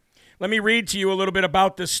soil. Let me read to you a little bit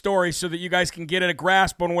about this story so that you guys can get a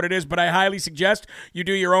grasp on what it is, but I highly suggest you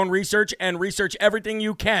do your own research and research everything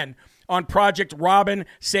you can on Project Robin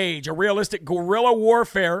Sage. A realistic guerrilla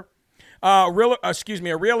warfare, a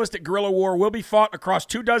realistic guerrilla war will be fought across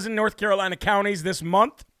 24 North Carolina counties this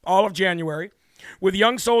month, all of January, with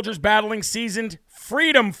young soldiers battling seasoned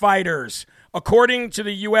freedom fighters, according to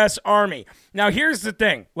the U.S. Army. Now, here's the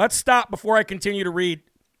thing. Let's stop before I continue to read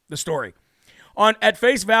the story. At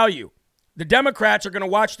face value, the Democrats are going to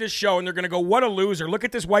watch this show and they're going to go, what a loser. Look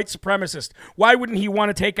at this white supremacist. Why wouldn't he want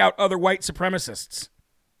to take out other white supremacists?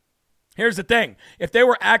 Here's the thing. If they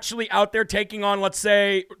were actually out there taking on, let's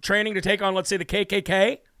say, training to take on, let's say, the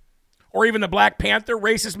KKK or even the Black Panther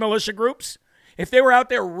racist militia groups, if they were out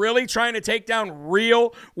there really trying to take down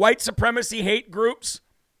real white supremacy hate groups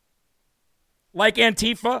like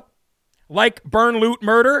Antifa, like burn, loot,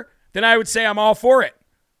 murder, then I would say I'm all for it.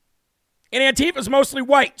 And Antifa is mostly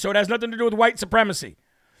white, so it has nothing to do with white supremacy.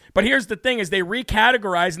 But here's the thing is they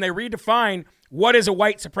recategorize and they redefine what is a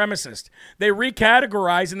white supremacist. They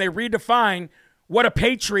recategorize and they redefine what a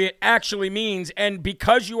patriot actually means. And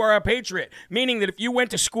because you are a patriot, meaning that if you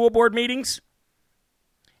went to school board meetings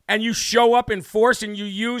and you show up in force and you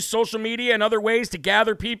use social media and other ways to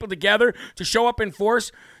gather people together, to show up in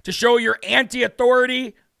force, to show your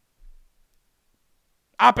anti-authority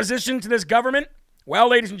opposition to this government, well,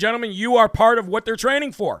 ladies and gentlemen, you are part of what they're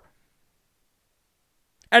training for.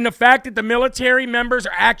 And the fact that the military members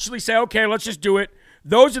are actually say, okay, let's just do it.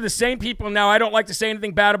 Those are the same people. Now, I don't like to say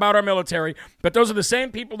anything bad about our military, but those are the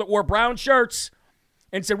same people that wore brown shirts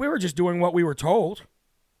and said, we were just doing what we were told.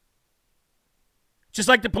 Just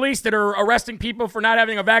like the police that are arresting people for not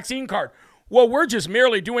having a vaccine card. Well, we're just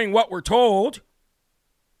merely doing what we're told.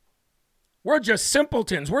 We're just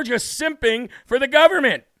simpletons. We're just simping for the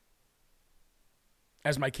government,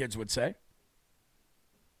 as my kids would say.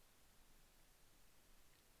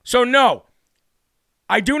 So no,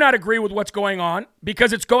 I do not agree with what's going on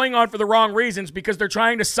because it's going on for the wrong reasons, because they're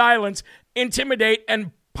trying to silence, intimidate,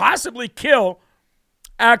 and possibly kill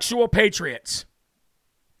actual patriots.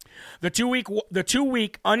 The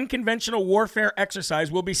two-week unconventional warfare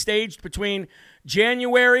exercise will be staged between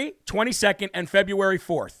January 22nd and February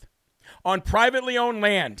 4th on privately owned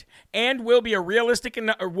land and will be realistic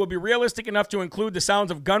enough to include the sounds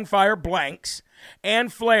of gunfire, blanks,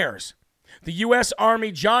 and flares. The U.S.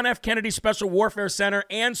 Army John F. Kennedy Special Warfare Center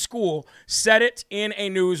and School said it in a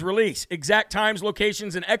news release. Exact times,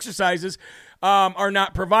 locations, and exercises are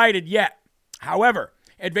not provided yet. However,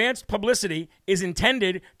 advanced publicity is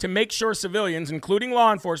intended to make sure civilians, including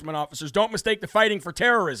law enforcement officers, don't mistake the fighting for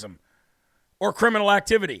terrorism or criminal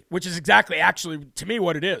activity, which is exactly, actually, to me,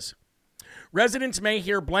 what it is. Residents may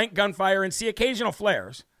hear blank gunfire and see occasional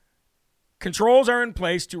flares. Controls are in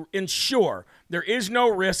place to ensure there is no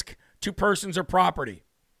risk to persons or property.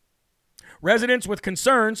 Residents with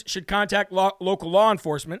concerns should contact local law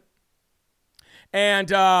enforcement.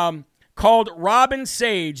 And called Robin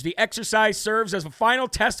Sage, the exercise serves as a final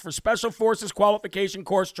test for Special Forces qualification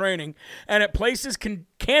course training, and it places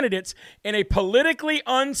candidates in a politically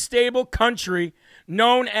unstable country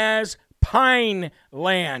known as Pine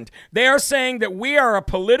Land. They are saying that we are a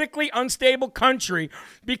politically unstable country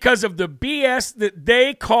because of the BS that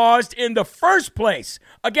they caused in the first place.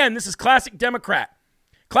 Again, this is classic Democrat.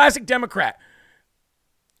 Classic Democrat.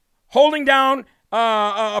 Holding down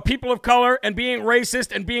people of color and being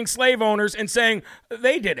racist and being slave owners and saying,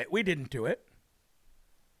 they did it, we didn't do it.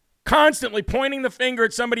 Constantly pointing the finger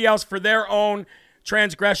at somebody else for their own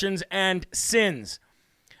transgressions and sins.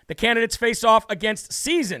 The candidates face off against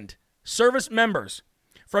seasoned service members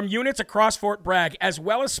from units across Fort Bragg, as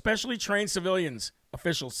well as specially trained civilians,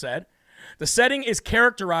 officials said. The setting is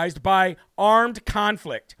characterized by armed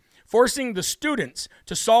conflict, forcing the students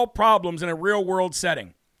to solve problems in a real-world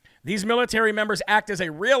setting. These military members act as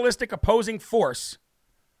a realistic opposing force.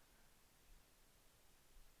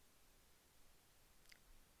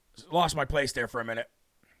 Lost my place there for a minute.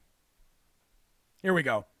 Here we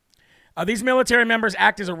go. These military members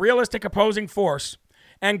act as a realistic opposing force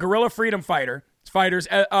and guerrilla freedom fighters,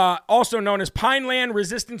 also known as Pineland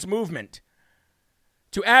Resistance Movement.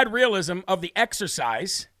 To add realism of the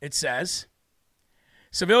exercise, it says,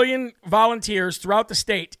 civilian volunteers throughout the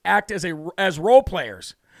state act as role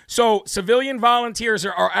players. So civilian volunteers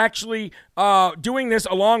are actually doing this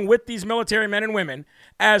along with these military men and women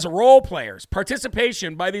as role players.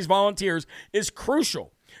 Participation by these volunteers is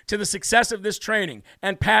crucial to the success of this training,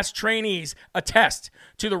 and past trainees attest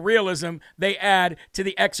to the realism they add to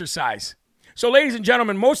the exercise. So, ladies and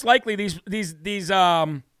gentlemen, most likely these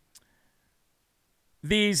volunteers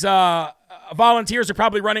are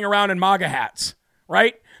probably running around in MAGA hats,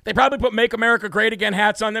 right? They probably put "Make America Great Again"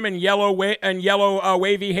 hats on them and yellow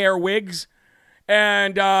wavy hair wigs,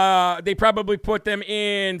 and they probably put them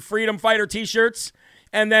in freedom fighter T-shirts,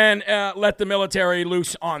 and then let the military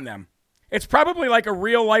loose on them. It's probably like a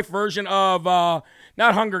real-life version of,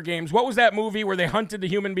 not Hunger Games. What was that movie where they hunted the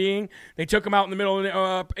human being? They took him out in the middle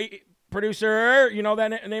of the producer. You know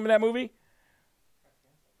that name of that movie?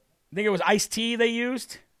 I think it was Ice-T they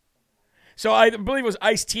used. So I believe it was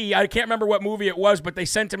Ice-T. I can't remember what movie it was, but they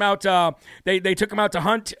sent him out. They took him out to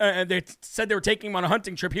hunt. They said they were taking him on a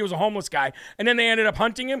hunting trip. He was a homeless guy. And then they ended up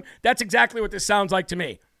hunting him. That's exactly what this sounds like to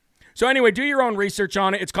me. So anyway, do your own research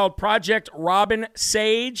on it. It's called Project Robin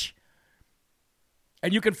Sage.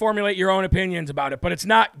 And you can formulate your own opinions about it, but it's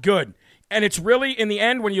not good. And it's really, in the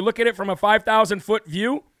end, when you look at it from a 5,000-foot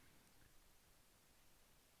view,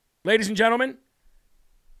 ladies and gentlemen,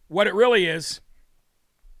 what it really is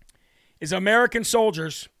American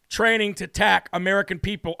soldiers training to attack American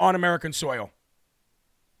people on American soil.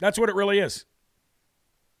 That's what it really is.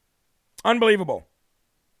 Unbelievable.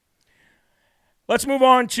 Let's move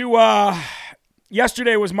on to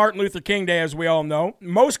yesterday was Martin Luther King Day, as we all know.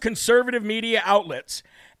 Most conservative media outlets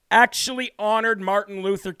actually honored Martin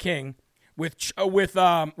Luther King with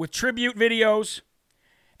tribute videos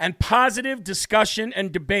and positive discussion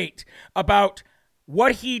and debate about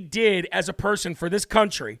what he did as a person for this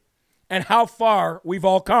country and how far we've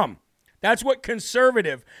all come. That's what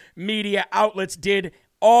conservative media outlets did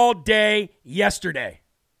all day yesterday.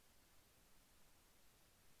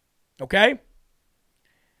 Okay?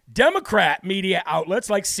 Democrat media outlets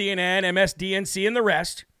like CNN, MSDNC, and the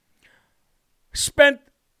rest spent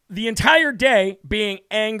the entire day being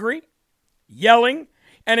angry, yelling,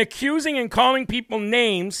 and accusing and calling people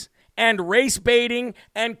names and race baiting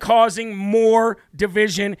and causing more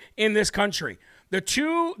division in this country.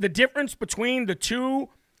 The difference between the two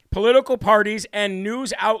political parties and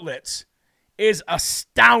news outlets is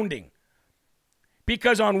astounding.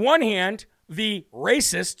 Because on one hand, the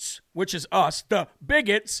racists, which is us, the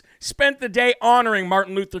bigots, spent the day honoring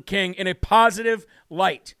Martin Luther King in a positive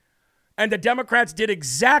light. And the Democrats did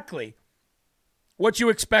exactly what you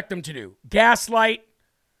expect them to do. Gaslight,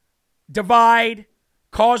 divide,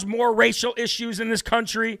 cause more racial issues in this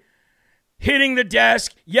country, hitting the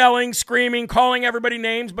desk, yelling, screaming, calling everybody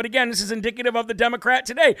names. But again, this is indicative of the Democrat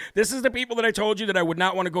today. This is the people that I told you that I would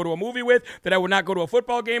not want to go to a movie with, that I would not go to a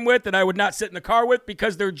football game with, that I would not sit in the car with,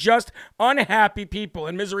 because they're just unhappy people,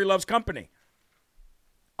 and misery loves company.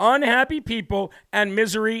 Unhappy people, and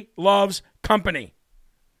misery loves company.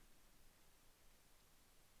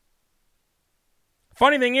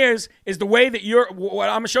 Funny thing is the way that I'm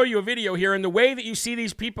going to show you a video here, and the way that you see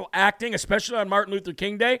these people acting, especially on Martin Luther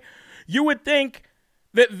King Day, you would think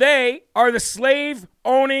that they are the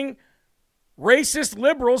slave-owning, racist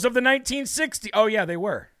liberals of the 1960s. Oh, yeah, they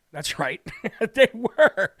were. That's right. They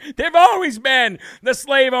were. They've always been the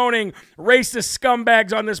slave-owning, racist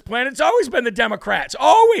scumbags on this planet. It's always been the Democrats.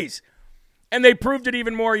 Always. And they proved it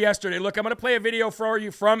even more yesterday. Look, I'm going to play a video for you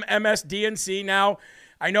from MSDNC. Now,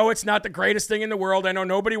 I know it's not the greatest thing in the world. I know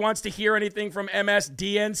nobody wants to hear anything from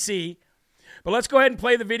MSDNC. But let's go ahead and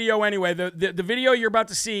play the video anyway. The video you're about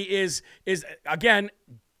to see is again,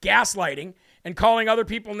 gaslighting and calling other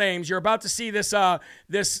people names. You're about to see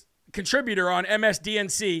this contributor on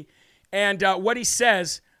MSDNC and what he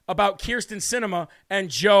says about Kyrsten Sinema and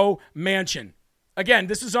Joe Manchin. Again,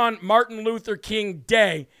 this is on Martin Luther King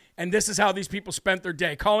Day, and this is how these people spent their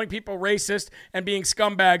day, calling people racist and being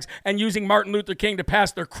scumbags and using Martin Luther King to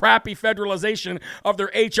pass their crappy federalization of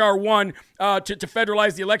their H.R. 1 to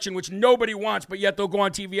federalize the election, which nobody wants, but yet they'll go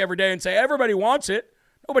on TV every day and say, everybody wants it.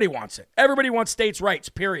 Nobody wants it. Everybody wants states' rights,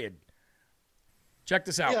 period. Check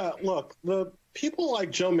this out. Yeah, look, the people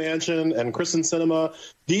like Joe Manchin and Kyrsten Sinema,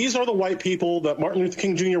 these are the white people that Martin Luther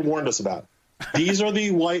King Jr. warned us about. These are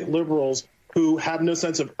the white liberals who have no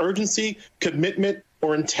sense of urgency, commitment,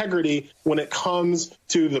 or integrity when it comes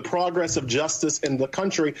to the progress of justice in the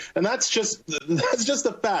country. And that's just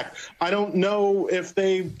a fact. I don't know if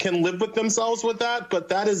they can live with themselves with that, but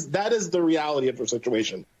that is the reality of their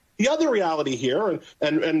situation. The other reality here,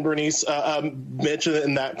 and Bernice mentioned it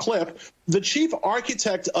in that clip, the chief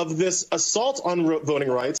architect of this assault on voting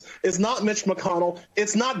rights is not Mitch McConnell.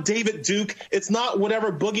 It's not David Duke. It's not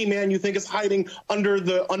whatever boogeyman you think is hiding under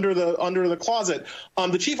the closet.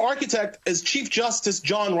 The chief architect is Chief Justice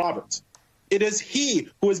John Roberts. It is he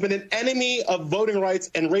who has been an enemy of voting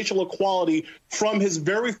rights and racial equality from his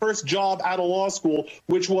very first job out of law school,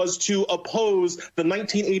 which was to oppose the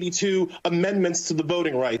 1982 amendments to the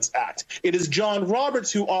Voting Rights Act. It is John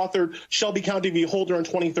Roberts who authored Shelby County v. Holder in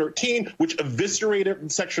 2013, which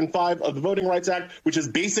eviscerated Section 5 of the Voting Rights Act, which is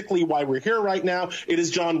basically why we're here right now. It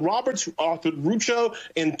is John Roberts who authored Rucho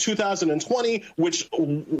in 2020, which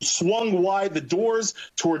swung wide the doors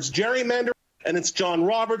towards gerrymandering. And it's John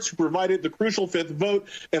Roberts who provided the crucial fifth vote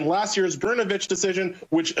in last year's Brnovich decision,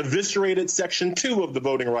 which eviscerated Section 2 of the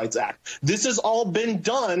Voting Rights Act. This has all been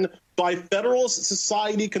done by Federalist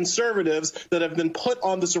Society conservatives that have been put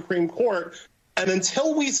on the Supreme Court. And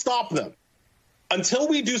until we stop them, until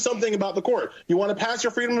we do something about the court, you want to pass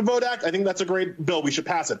your Freedom to Vote Act? I think that's a great bill. We should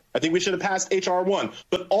pass it. I think we should have passed H.R. 1.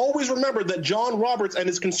 But always remember that John Roberts and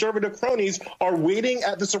his conservative cronies are waiting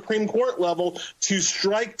at the Supreme Court level to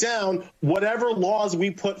strike down whatever laws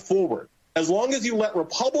we put forward. As long as you let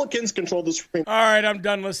Republicans control the Supreme Court. All right, I'm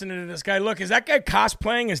done listening to this guy. Look, is that guy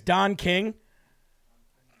cosplaying as Don King?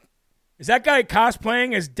 Is that guy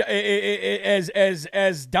cosplaying as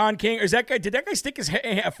Don King? Or did that guy stick his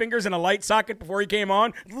fingers in a light socket before he came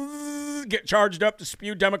on? Get charged up to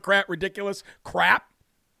spew Democrat ridiculous crap?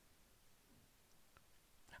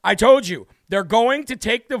 I told you, they're going to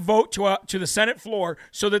take the vote to the Senate floor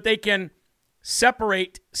so that they can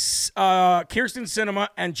separate Kyrsten Sinema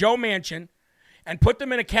and Joe Manchin and put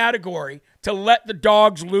them in a category to let the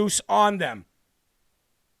dogs loose on them.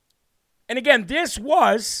 And again, this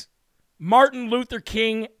was Martin Luther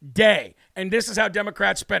King Day, and this is how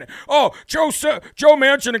Democrats spend it. Oh, Joe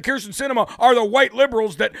Manchin and Kyrsten Sinema are the white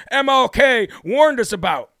liberals that MLK warned us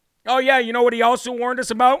about. Oh, yeah, you know what he also warned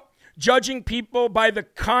us about? Judging people by the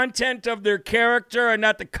content of their character and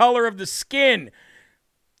not the color of the skin.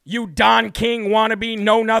 You Don King wannabe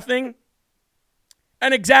know-nothing.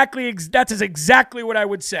 And that's exactly what I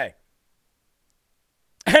would say.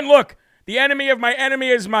 And look, the enemy of my enemy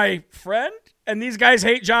is my friend, and these guys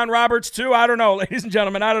hate John Roberts too. I don't know, ladies and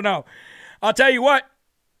gentlemen, I don't know. I'll tell you what,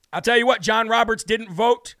 John Roberts didn't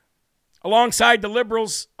vote alongside the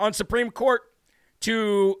liberals on Supreme Court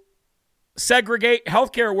to segregate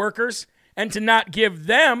healthcare workers and to not give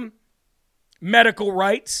them medical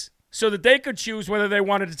rights so that they could choose whether they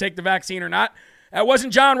wanted to take the vaccine or not. That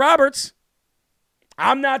wasn't John Roberts.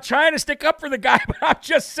 I'm not trying to stick up for the guy, but I'm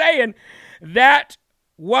just saying that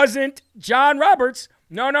wasn't John Roberts.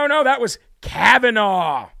 No, that was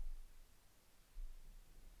Kavanaugh.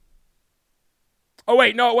 Oh,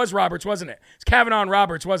 wait, no, it was Roberts, wasn't it? It's Kavanaugh and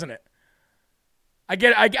Roberts, wasn't it? I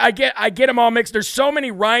get them all mixed. There's so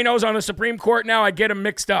many rhinos on the Supreme Court now, I get them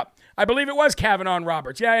mixed up. I believe it was Kavanaugh and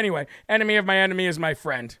Roberts. Yeah, anyway, enemy of my enemy is my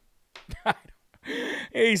friend.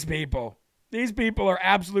 These people are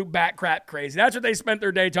absolute bat crap crazy. That's what they spent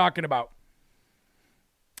their day talking about.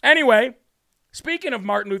 Anyway, speaking of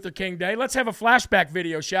Martin Luther King Day, let's have a flashback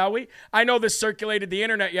video, shall we? I know this circulated the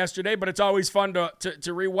internet yesterday, but it's always fun to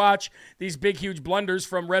rewatch these big, huge blunders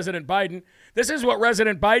from President Biden. This is what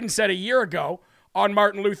President Biden said a year ago on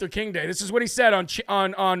Martin Luther King Day. This is what he said on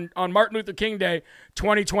Martin Luther King Day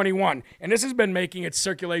 2021. And this has been making its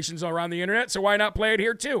circulations around the internet, so why not play it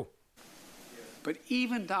here too? But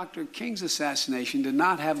even Dr. King's assassination did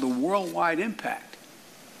not have the worldwide impact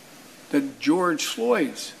that George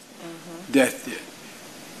Floyd's death did.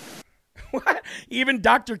 What? Even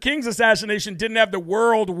Dr. King's assassination didn't have the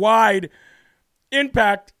worldwide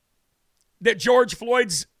impact that George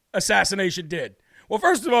Floyd's assassination did. Well,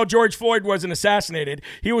 first of all, George Floyd wasn't assassinated.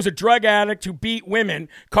 He was a drug addict who beat women,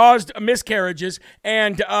 caused miscarriages,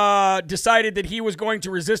 and decided that he was going to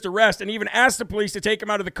resist arrest and even asked the police to take him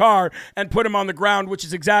out of the car and put him on the ground, which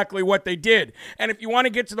is exactly what they did. And if you want to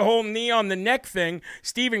get to the whole knee on the neck thing,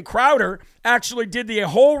 Steven Crowder actually did the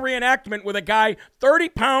whole reenactment with a guy 30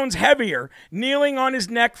 pounds heavier kneeling on his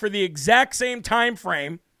neck for the exact same time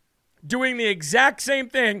frame, doing the exact same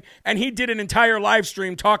thing, and he did an entire live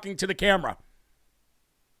stream talking to the camera.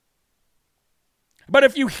 But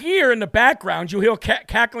if you hear in the background, you hear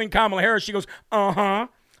cackling Kamala Harris. She goes,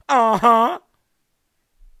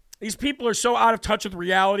 These people are so out of touch with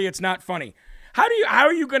reality, it's not funny. How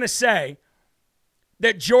are you going to say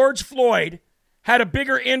that George Floyd had a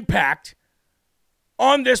bigger impact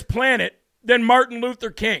on this planet than Martin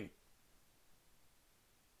Luther King?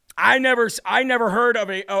 I never heard of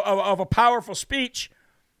a powerful speech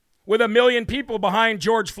with 1 million people behind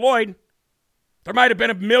George Floyd. There might have been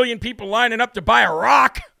 1 million people lining up to buy a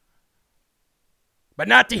rock, but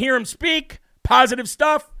not to hear him speak positive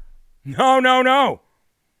stuff. No.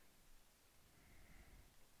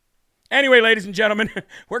 Anyway, ladies and gentlemen,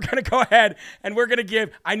 we're going to go ahead and we're going to give,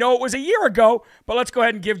 I know it was a year ago, but let's go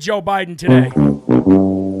ahead and give Joe Biden today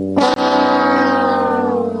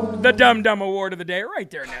the Dum Dum Award of the day right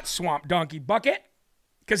there in that swamp donkey bucket,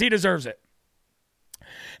 because he deserves it.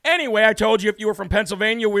 Anyway, I told you if you were from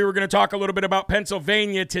Pennsylvania, we were going to talk a little bit about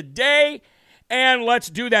Pennsylvania today, and let's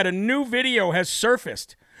do that. A new video has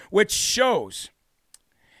surfaced which shows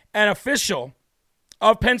an official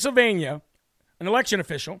of Pennsylvania, an election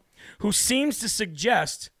official, who seems to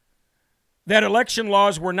suggest that election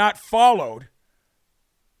laws were not followed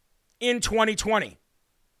in 2020.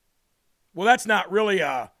 Well, that's not really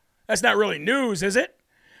news, is it?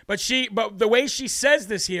 But the way she says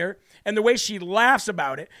this here, and the way she laughs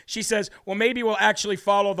about it, she says, well, maybe we'll actually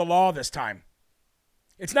follow the law this time.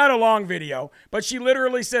 It's not a long video, but she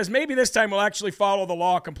literally says, maybe this time we'll actually follow the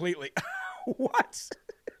law completely. What?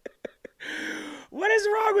 What is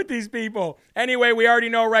wrong with these people? Anyway, we already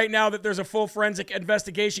know right now that there's a full forensic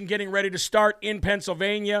investigation getting ready to start in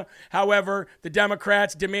Pennsylvania. However, the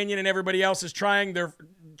Democrats, Dominion, and everybody else is trying their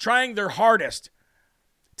hardest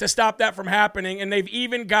to stop that from happening, and they've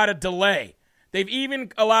even got a delay. They've even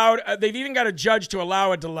got a judge to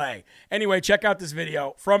allow a delay. Anyway, check out this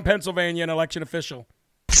video from Pennsylvania, an election official.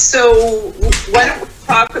 So why don't we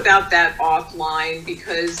talk about that offline,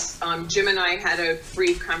 because Jim and I had a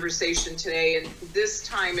brief conversation today, and this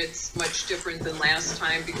time it's much different than last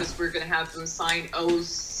time because we're going to have them sign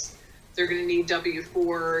oaths. They're going to need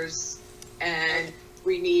W-4s, and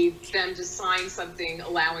we need them to sign something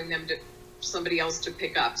allowing them to somebody else to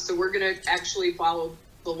pick up. So we're going to actually follow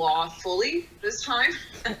the law fully this time.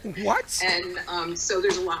 What? And so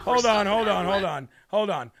there's a lot more Hold stuff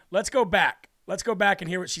on. Let's go back. Let's go back and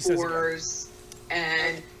hear what she says again.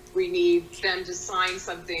 And we need them to sign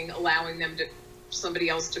something allowing them to somebody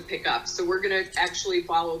else to pick up. So we're going to actually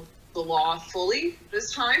follow the law fully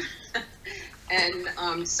this time.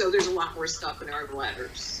 And so there's a lot more stuff in our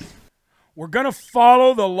letters. We're going to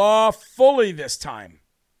follow the law fully this time.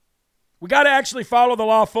 We got to actually follow the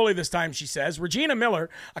law fully this time, she says. Regina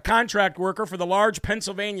Miller, a contract worker for the large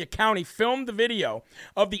Pennsylvania county, filmed the video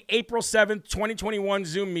of the April 7th, 2021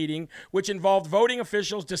 Zoom meeting, which involved voting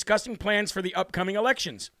officials discussing plans for the upcoming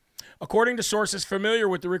elections. According to sources familiar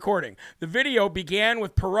with the recording, the video began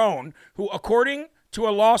with Perrone, who, according to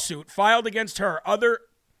a lawsuit filed against her,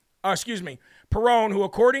 Perrone, who,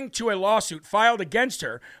 according to a lawsuit filed against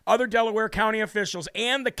her, other Delaware County officials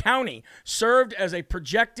and the county served as a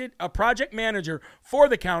project manager for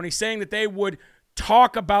the county, saying that they would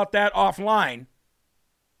talk about that offline,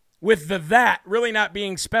 with that really not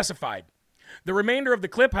being specified. The remainder of the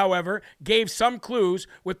clip, however, gave some clues,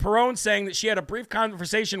 with Perrone saying that she had a brief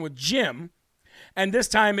conversation with Jim, and this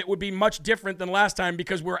time it would be much different than last time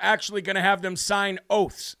because we're actually going to have them sign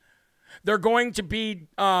oaths. They're going to be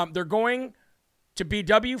W-4s,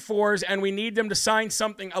 and we need them to sign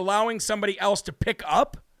something allowing somebody else to pick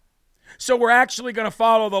up. So we're actually going to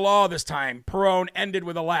follow the law this time. Perrone ended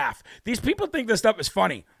with a laugh. These people think this stuff is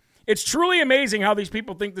funny. It's truly amazing how these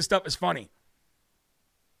people think this stuff is funny.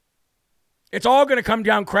 It's all going to come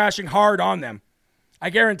down crashing hard on them. I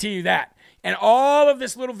guarantee you that. And all of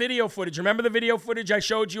this little video footage, remember the video footage I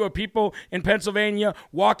showed you of people in Pennsylvania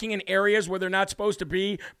walking in areas where they're not supposed to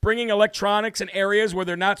be, bringing electronics in areas where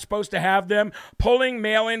they're not supposed to have them, pulling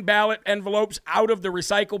mail-in ballot envelopes out of the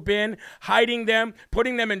recycle bin, hiding them,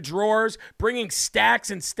 putting them in drawers, bringing stacks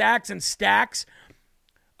and stacks and stacks,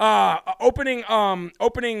 opening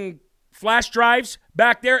flash drives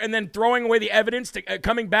back there and then throwing away the evidence,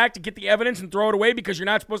 coming back to get the evidence and throw it away because you're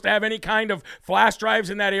not supposed to have any kind of flash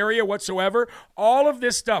drives in that area whatsoever. All of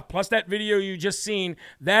this stuff, plus that video you just seen,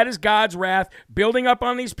 that is God's wrath building up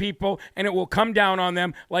on these people, and it will come down on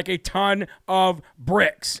them like a ton of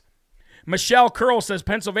bricks. Michelle Curl says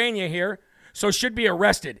Pennsylvania here, so should be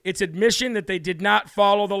arrested. It's admission that they did not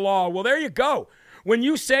follow the law. Well, there you go. When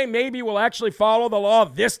you say maybe we'll actually follow the law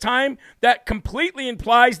this time, that completely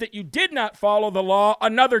implies that you did not follow the law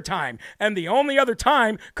another time. And the only other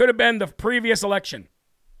time could have been the previous election.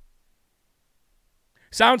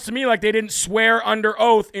 Sounds to me like they didn't swear under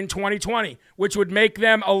oath in 2020, which would make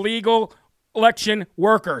them illegal election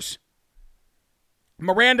workers.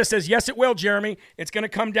 Miranda says, yes, it will, Jeremy. It's going to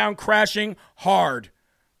come down crashing hard.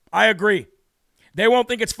 I agree. They won't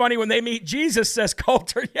think it's funny when they meet Jesus, says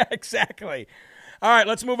Coulter. Yeah, exactly. All right,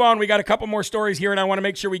 let's move on. We got a couple more stories here, and I want to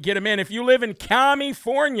make sure we get them in. If you live in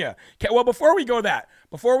California, well, before we go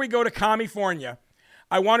to California,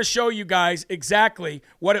 I want to show you guys exactly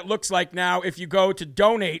what it looks like now if you go to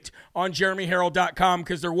donate on JeremyHerald.com,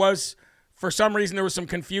 because for some reason, there was some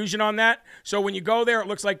confusion on that. So when you go there, it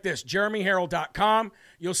looks like this, JeremyHerald.com.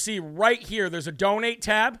 You'll see right here, there's a donate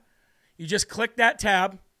tab. You just click that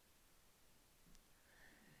tab,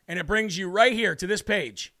 and it brings you right here to this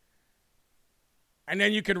page. And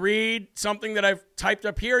then you can read something that I've typed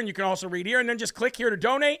up here, and you can also read here, and then just click here to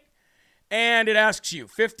donate, and it asks you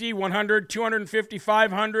 $50, $100, $250,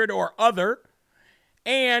 $500, or other,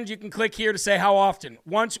 and you can click here to say how often,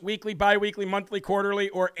 once, weekly, bi-weekly, monthly, quarterly,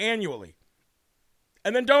 or annually,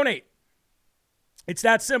 and then donate. It's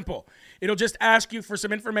that simple. It'll just ask you for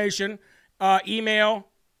some information, email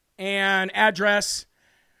and address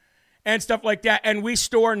and stuff like that, and we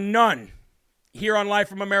store none. Here on Live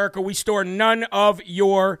from America, we store none of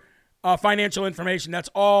your financial information. That's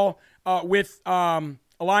all with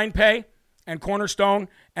Align Pay and Cornerstone.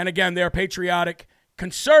 And again, they're patriotic,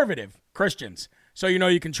 conservative Christians. So you know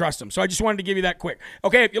you can trust them. So I just wanted to give you that quick.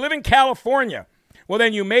 Okay, if you live in California, well,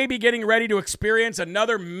 then you may be getting ready to experience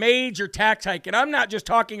another major tax hike. And I'm not just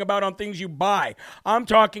talking about on things you buy. I'm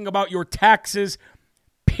talking about your taxes,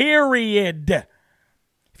 period.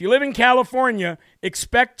 If you live in California,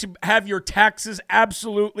 expect to have your taxes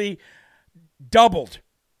absolutely doubled.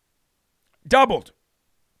 Doubled.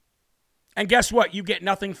 And guess what? You get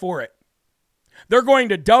nothing for it. They're going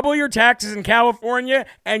to double your taxes in California,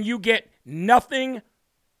 and you get nothing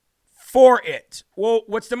for it. Well,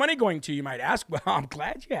 what's the money going to, you might ask? Well, I'm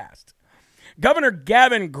glad you asked. Governor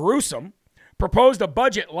Gavin Newsom proposed a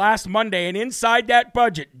budget last Monday, and inside that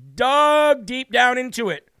budget, dug deep down into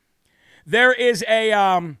it, there's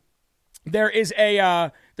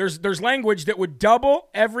language that would double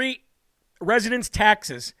every resident's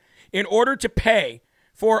taxes in order to pay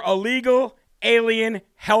for illegal alien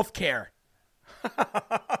health care.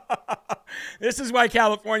 This is why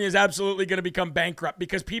California is absolutely going to become bankrupt,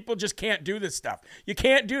 because people just can't do this stuff.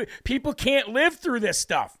 People can't live through this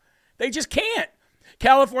stuff. They just can't.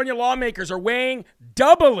 California lawmakers are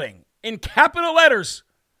doubling in capital letters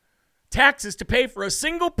taxes to pay for a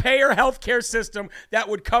single-payer healthcare system that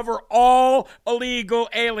would cover all illegal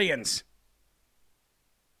aliens.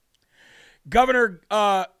 Governor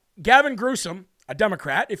Gavin Newsom, a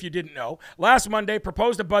Democrat, if you didn't know, last Monday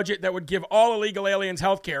proposed a budget that would give all illegal aliens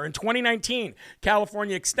health care. In 2019,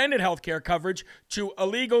 California extended health care coverage to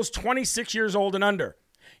illegals 26 years old and under.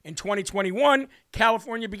 In 2021,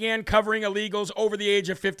 California began covering illegals over the age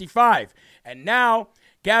of 55. And now,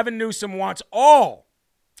 Gavin Newsom wants all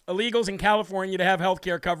illegals in California to have health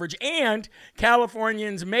care coverage, and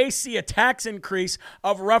Californians may see a tax increase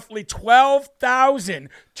of roughly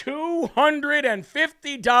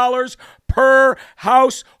 $12,250 per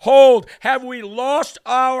household. Have we lost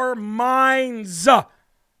our minds?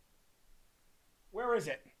 Where is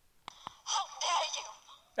it? How dare you?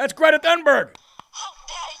 That's Greta Thunberg.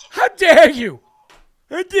 How dare you?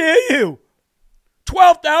 How dare you?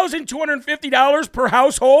 $12,250 per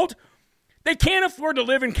household? They can't afford to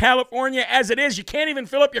live in California as it is. You can't even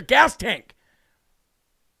fill up your gas tank.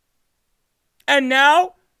 And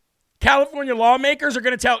now, California lawmakers are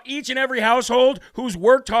going to tell each and every household who's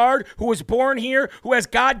worked hard, who was born here, who has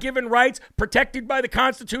God-given rights protected by the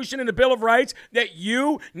Constitution and the Bill of Rights, that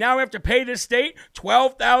you now have to pay this state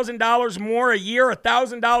 $12,000 more a year,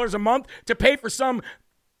 $1,000 a month to pay for some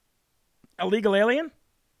illegal alien?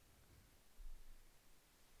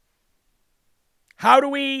 How do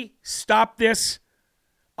we stop this?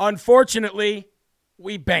 Unfortunately,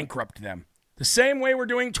 we bankrupt them. The same way we're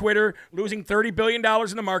doing Twitter, losing $30 billion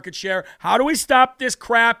in the market share. How do we stop this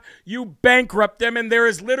crap? You bankrupt them, and there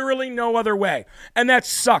is literally no other way. And that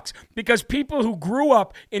sucks, because people who grew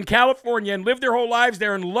up in California and lived their whole lives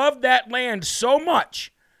there and loved that land so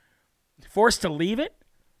much, forced to leave it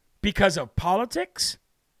because of politics?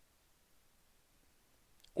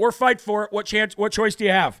 Or fight for it? What choice do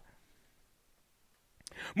you have?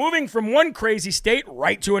 Moving from one crazy state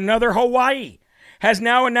right to another, Hawaii has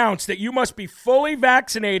now announced that you must be fully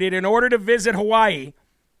vaccinated in order to visit Hawaii,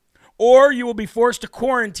 or you will be forced to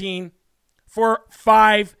quarantine for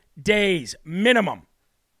 5 days minimum.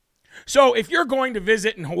 So if you're going to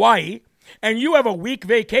visit in Hawaii and you have a week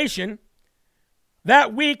vacation,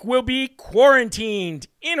 that week will be quarantined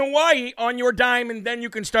in Hawaii on your dime, and then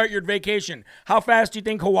you can start your vacation. How fast do you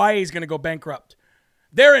think Hawaii is going to go bankrupt?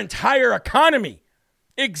 Their entire economy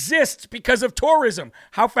exists because of tourism.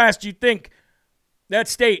 How fast do you think that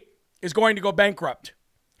state is going to go bankrupt?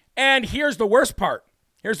 And here's the worst part.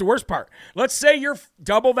 Let's say you're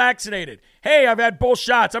double vaccinated. Hey, I've had both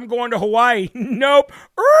shots. I'm going to Hawaii. Nope.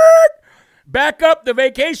 Back up the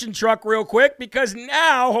vacation truck real quick, because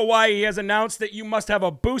now Hawaii has announced that you must have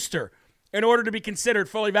a booster in order to be considered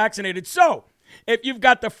fully vaccinated. So if you've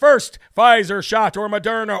got the first Pfizer shot or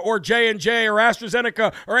Moderna or J&J or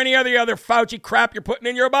AstraZeneca or any other Fauci crap you're putting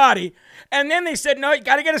in your body, and then they said, no, you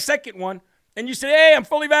got to get a second one, and you said, hey, I'm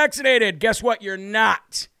fully vaccinated. Guess what? You're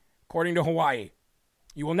not, according to Hawaii.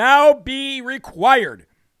 You will now be required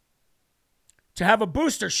to have a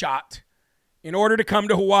booster shot in order to come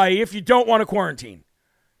to Hawaii if you don't want to quarantine.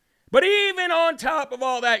 But even on top of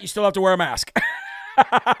all that, you still have to wear a mask.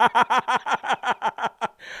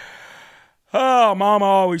 Oh, Mama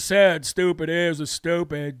always said, stupid is as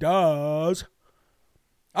stupid does.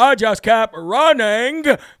 I just kept running,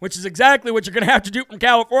 which is exactly what you're going to have to do from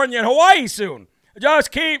California and Hawaii soon.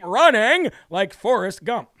 Just keep running like Forrest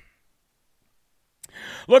Gump.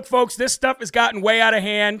 Look, folks, this stuff has gotten way out of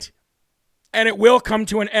hand, and it will come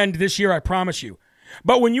to an end this year, I promise you.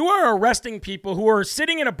 But when you are arresting people who are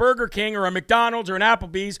sitting in a Burger King or a McDonald's or an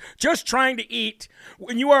Applebee's just trying to eat,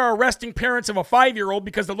 when you are arresting parents of a 5-year-old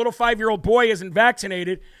because the little 5-year-old boy isn't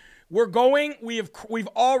vaccinated, we've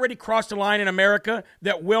already crossed a line in America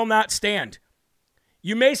that will not stand.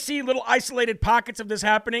 You may see little isolated pockets of this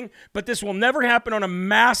happening, but this will never happen on a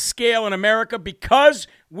mass scale in America because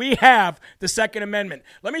we have the Second Amendment.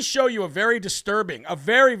 Let me show you a very,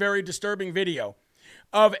 very disturbing video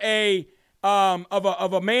of a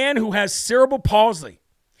man who has cerebral palsy.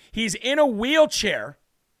 He's in a wheelchair,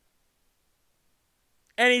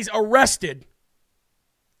 and he's arrested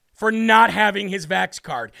for not having his vax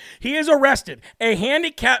card. He is arrested. A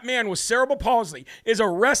handicapped man with cerebral palsy is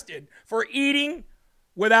arrested for eating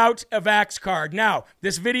without a vax card. Now,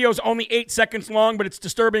 this video is only 8 seconds long, but it's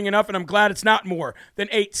disturbing enough, and I'm glad it's not more than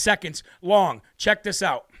 8 seconds long. Check this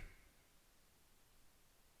out.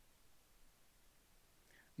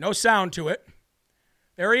 No sound to it.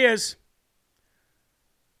 There he is,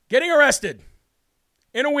 getting arrested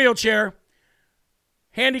in a wheelchair,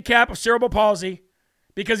 handicap of cerebral palsy,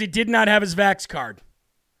 because he did not have his vax card.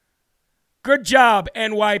 Good job,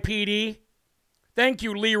 NYPD. Thank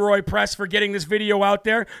you, Leroy Press, for getting this video out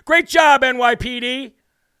there. Great job, NYPD.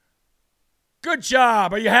 Good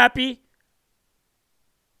job. Are you happy?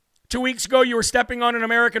 2 weeks ago, you were stepping on an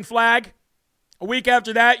American flag. A week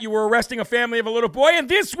after that, you were arresting a family of a little boy. And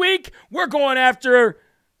this week, we're going after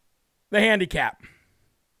the handicap.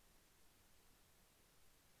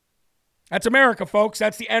 That's America, folks.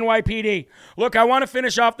 That's the NYPD. Look, I want to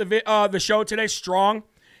finish off the show today strong.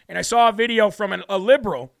 And I saw a video from a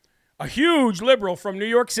liberal, a huge liberal from New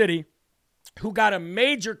York City, who got a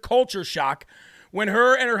major culture shock when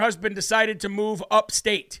her and her husband decided to move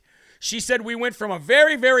upstate. She said, we went from a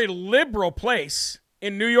very, very liberal place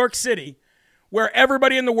in New York City where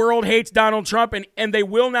everybody in the world hates Donald Trump and they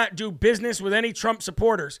will not do business with any Trump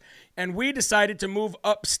supporters. And we decided to move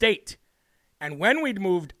upstate. And when we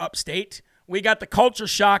moved upstate, we got the culture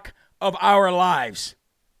shock of our lives.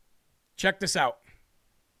 Check this out.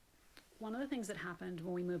 One of the things that happened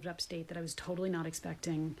when we moved upstate that I was totally not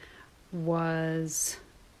expecting was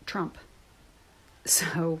Trump.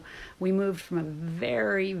 So we moved from a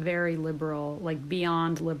very, very liberal, like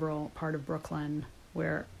beyond liberal part of Brooklyn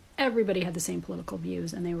where everybody had the same political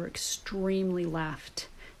views and they were extremely left,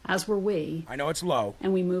 as were we. I know it's low.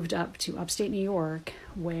 And we moved up to upstate New York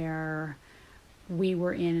where we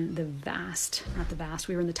were in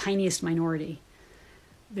we were in the tiniest minority.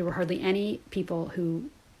 There were hardly any people who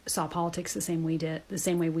saw politics the same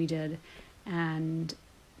way we did, and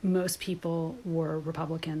most people were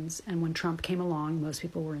Republicans, and when Trump came along, most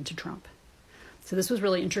people were into Trump. So this was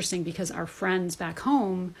really interesting because our friends back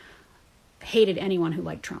home hated anyone who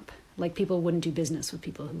liked Trump. Like, people wouldn't do business with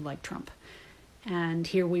people who liked Trump. And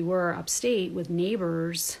here we were upstate with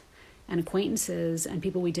neighbors and acquaintances and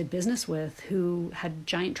people we did business with who had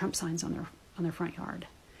giant Trump signs on their front yard.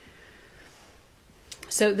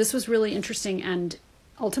 So this was really interesting, and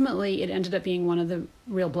ultimately it ended up being one of the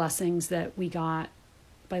real blessings that we got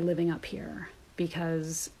by living up here,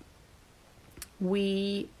 because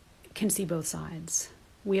we can see both sides.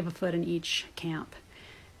 We have a foot in each camp,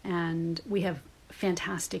 and we have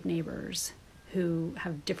fantastic neighbors who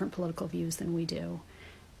have different political views than we do,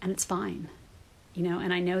 and it's fine.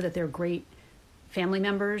 And I know that they're great family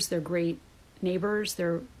members, they're great neighbors,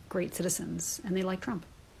 they're great citizens, and they like Trump.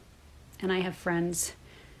 And I have friends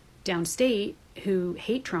downstate who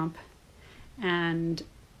hate Trump and,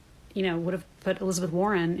 would have put Elizabeth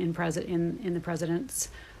Warren in the president's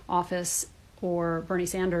office or Bernie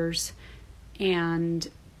Sanders, and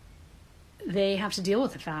they have to deal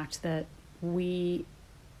with the fact that we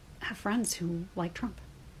have friends who like Trump.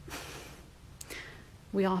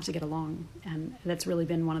 We all have to get along, and that's really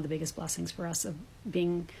been one of the biggest blessings for us of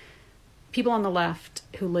being people on the left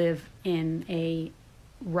who live in a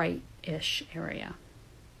right-ish area.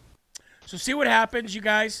 So see what happens, you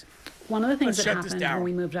guys? One of the things that happened when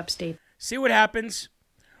we moved upstate. See what happens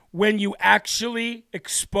when you actually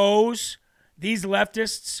expose these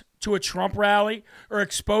leftists to a Trump rally or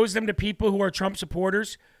expose them to people who are Trump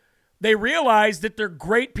supporters. They realize that they're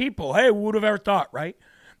great people. Hey, who would have ever thought, right?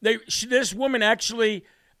 This woman actually,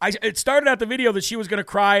 it started out the video that she was going to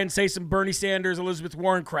cry and say some Bernie Sanders, Elizabeth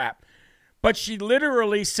Warren crap. But she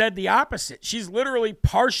literally said the opposite. She's literally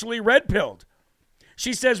partially red-pilled.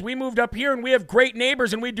 She says, we moved up here and we have great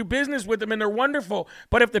neighbors and we do business with them and they're wonderful.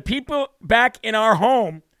 But if the people back in our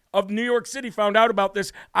home of New York City found out about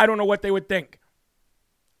this, I don't know what they would think.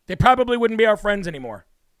 They probably wouldn't be our friends anymore.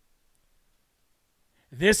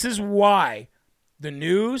 This is why the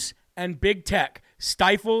news and big tech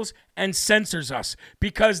stifles and censors us,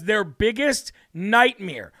 because their biggest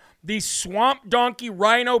nightmare, these swamp donkey,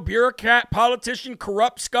 rhino, bureaucrat, politician,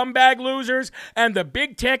 corrupt scumbag losers, and the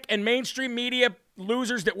big tech and mainstream media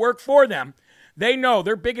losers that work for them, they know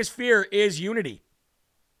their biggest fear is unity.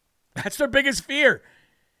 That's their biggest fear.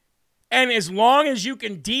 And as long as you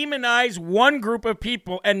can demonize one group of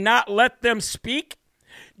people and not let them speak,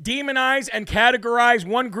 demonize and categorize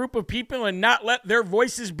one group of people and not let their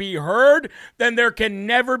voices be heard, then there can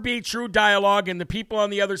never be true dialogue, and the people on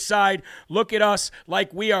the other side look at us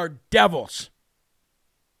like we are devils.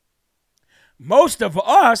 Most of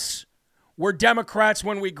us were Democrats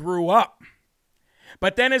when we grew up.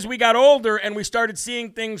 But then as we got older and we started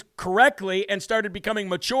seeing things correctly and started becoming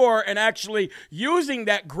mature and actually using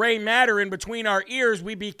that gray matter in between our ears,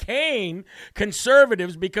 we became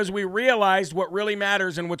conservatives because we realized what really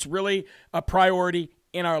matters and what's really a priority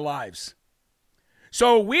in our lives.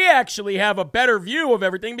 So we actually have a better view of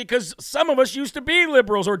everything because some of us used to be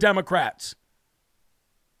liberals or Democrats.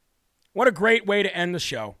 What a great way to end the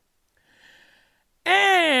show.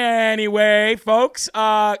 Anyway, folks,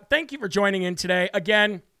 thank you for joining in today.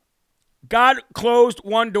 Again, God closed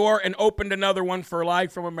one door and opened another one for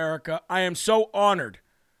Live from America. I am so honored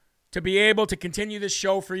to be able to continue this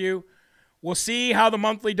show for you. We'll see how the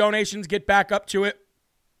monthly donations get back up to it.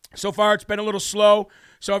 So far, it's been a little slow.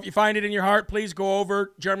 So if you find it in your heart, please go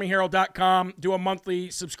over JeremyHerald.com, do a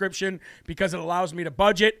monthly subscription because it allows me to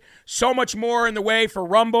budget. So much more in the way for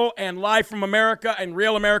Rumble and Live from America and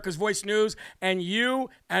Real America's Voice News. And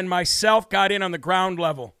you and myself got in on the ground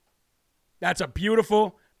level. That's a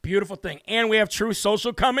beautiful, beautiful thing. And we have True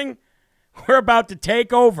Social coming. We're about to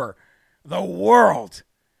take over the world.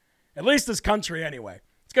 At least this country anyway.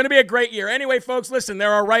 It's going to be a great year. Anyway, folks, listen,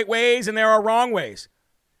 there are right ways and there are wrong ways.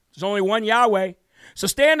 There's only one Yahweh. So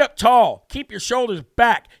stand up tall, keep your shoulders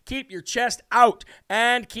back, keep your chest out,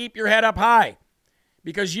 and keep your head up high.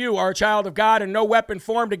 Because you are a child of God and no weapon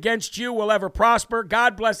formed against you will ever prosper.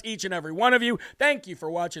 God bless each and every one of you. Thank you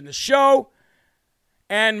for watching the show.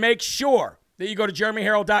 And make sure that you go to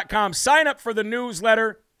JeremyHerald.com. Sign up for the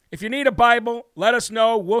newsletter. If you need a Bible, let us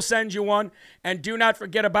know. We'll send you one. And do not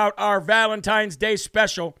forget about our Valentine's Day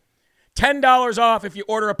special. $10 off if you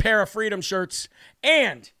order a pair of Freedom shirts.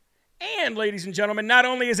 And ladies and gentlemen, not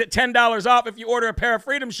only is it $10 off if you order a pair of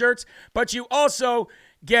Freedom shirts, but you also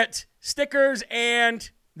get stickers and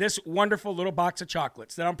this wonderful little box of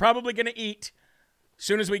chocolates that I'm probably going to eat as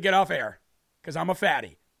soon as we get off air because I'm a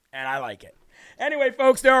fatty and I like it. Anyway,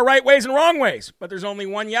 folks, there are right ways and wrong ways, but there's only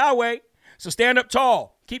one Yahweh. So stand up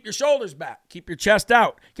tall, keep your shoulders back, keep your chest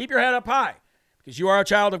out, keep your head up high because you are a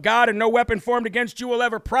child of God and no weapon formed against you will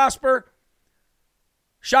ever prosper.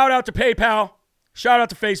 Shout out to PayPal. Shout out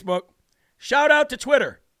to Facebook. Shout out to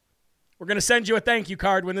Twitter. We're going to send you a thank you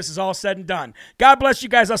card when this is all said and done. God bless you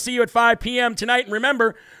guys. I'll see you at 5 p.m. tonight. And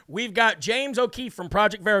remember, we've got James O'Keefe from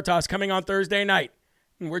Project Veritas coming on Thursday night.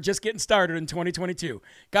 And we're just getting started in 2022.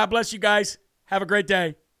 God bless you guys. Have a great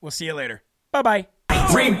day. We'll see you later. Bye-bye.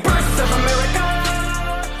 Rebirth of America.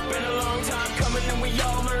 Been a long time coming and we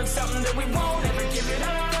all learned something that we won't ever give it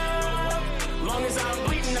up. Long as I'm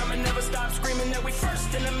bleeding, I'ma never stop screaming that we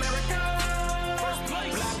first in America. First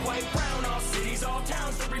place. Black, white, brown, all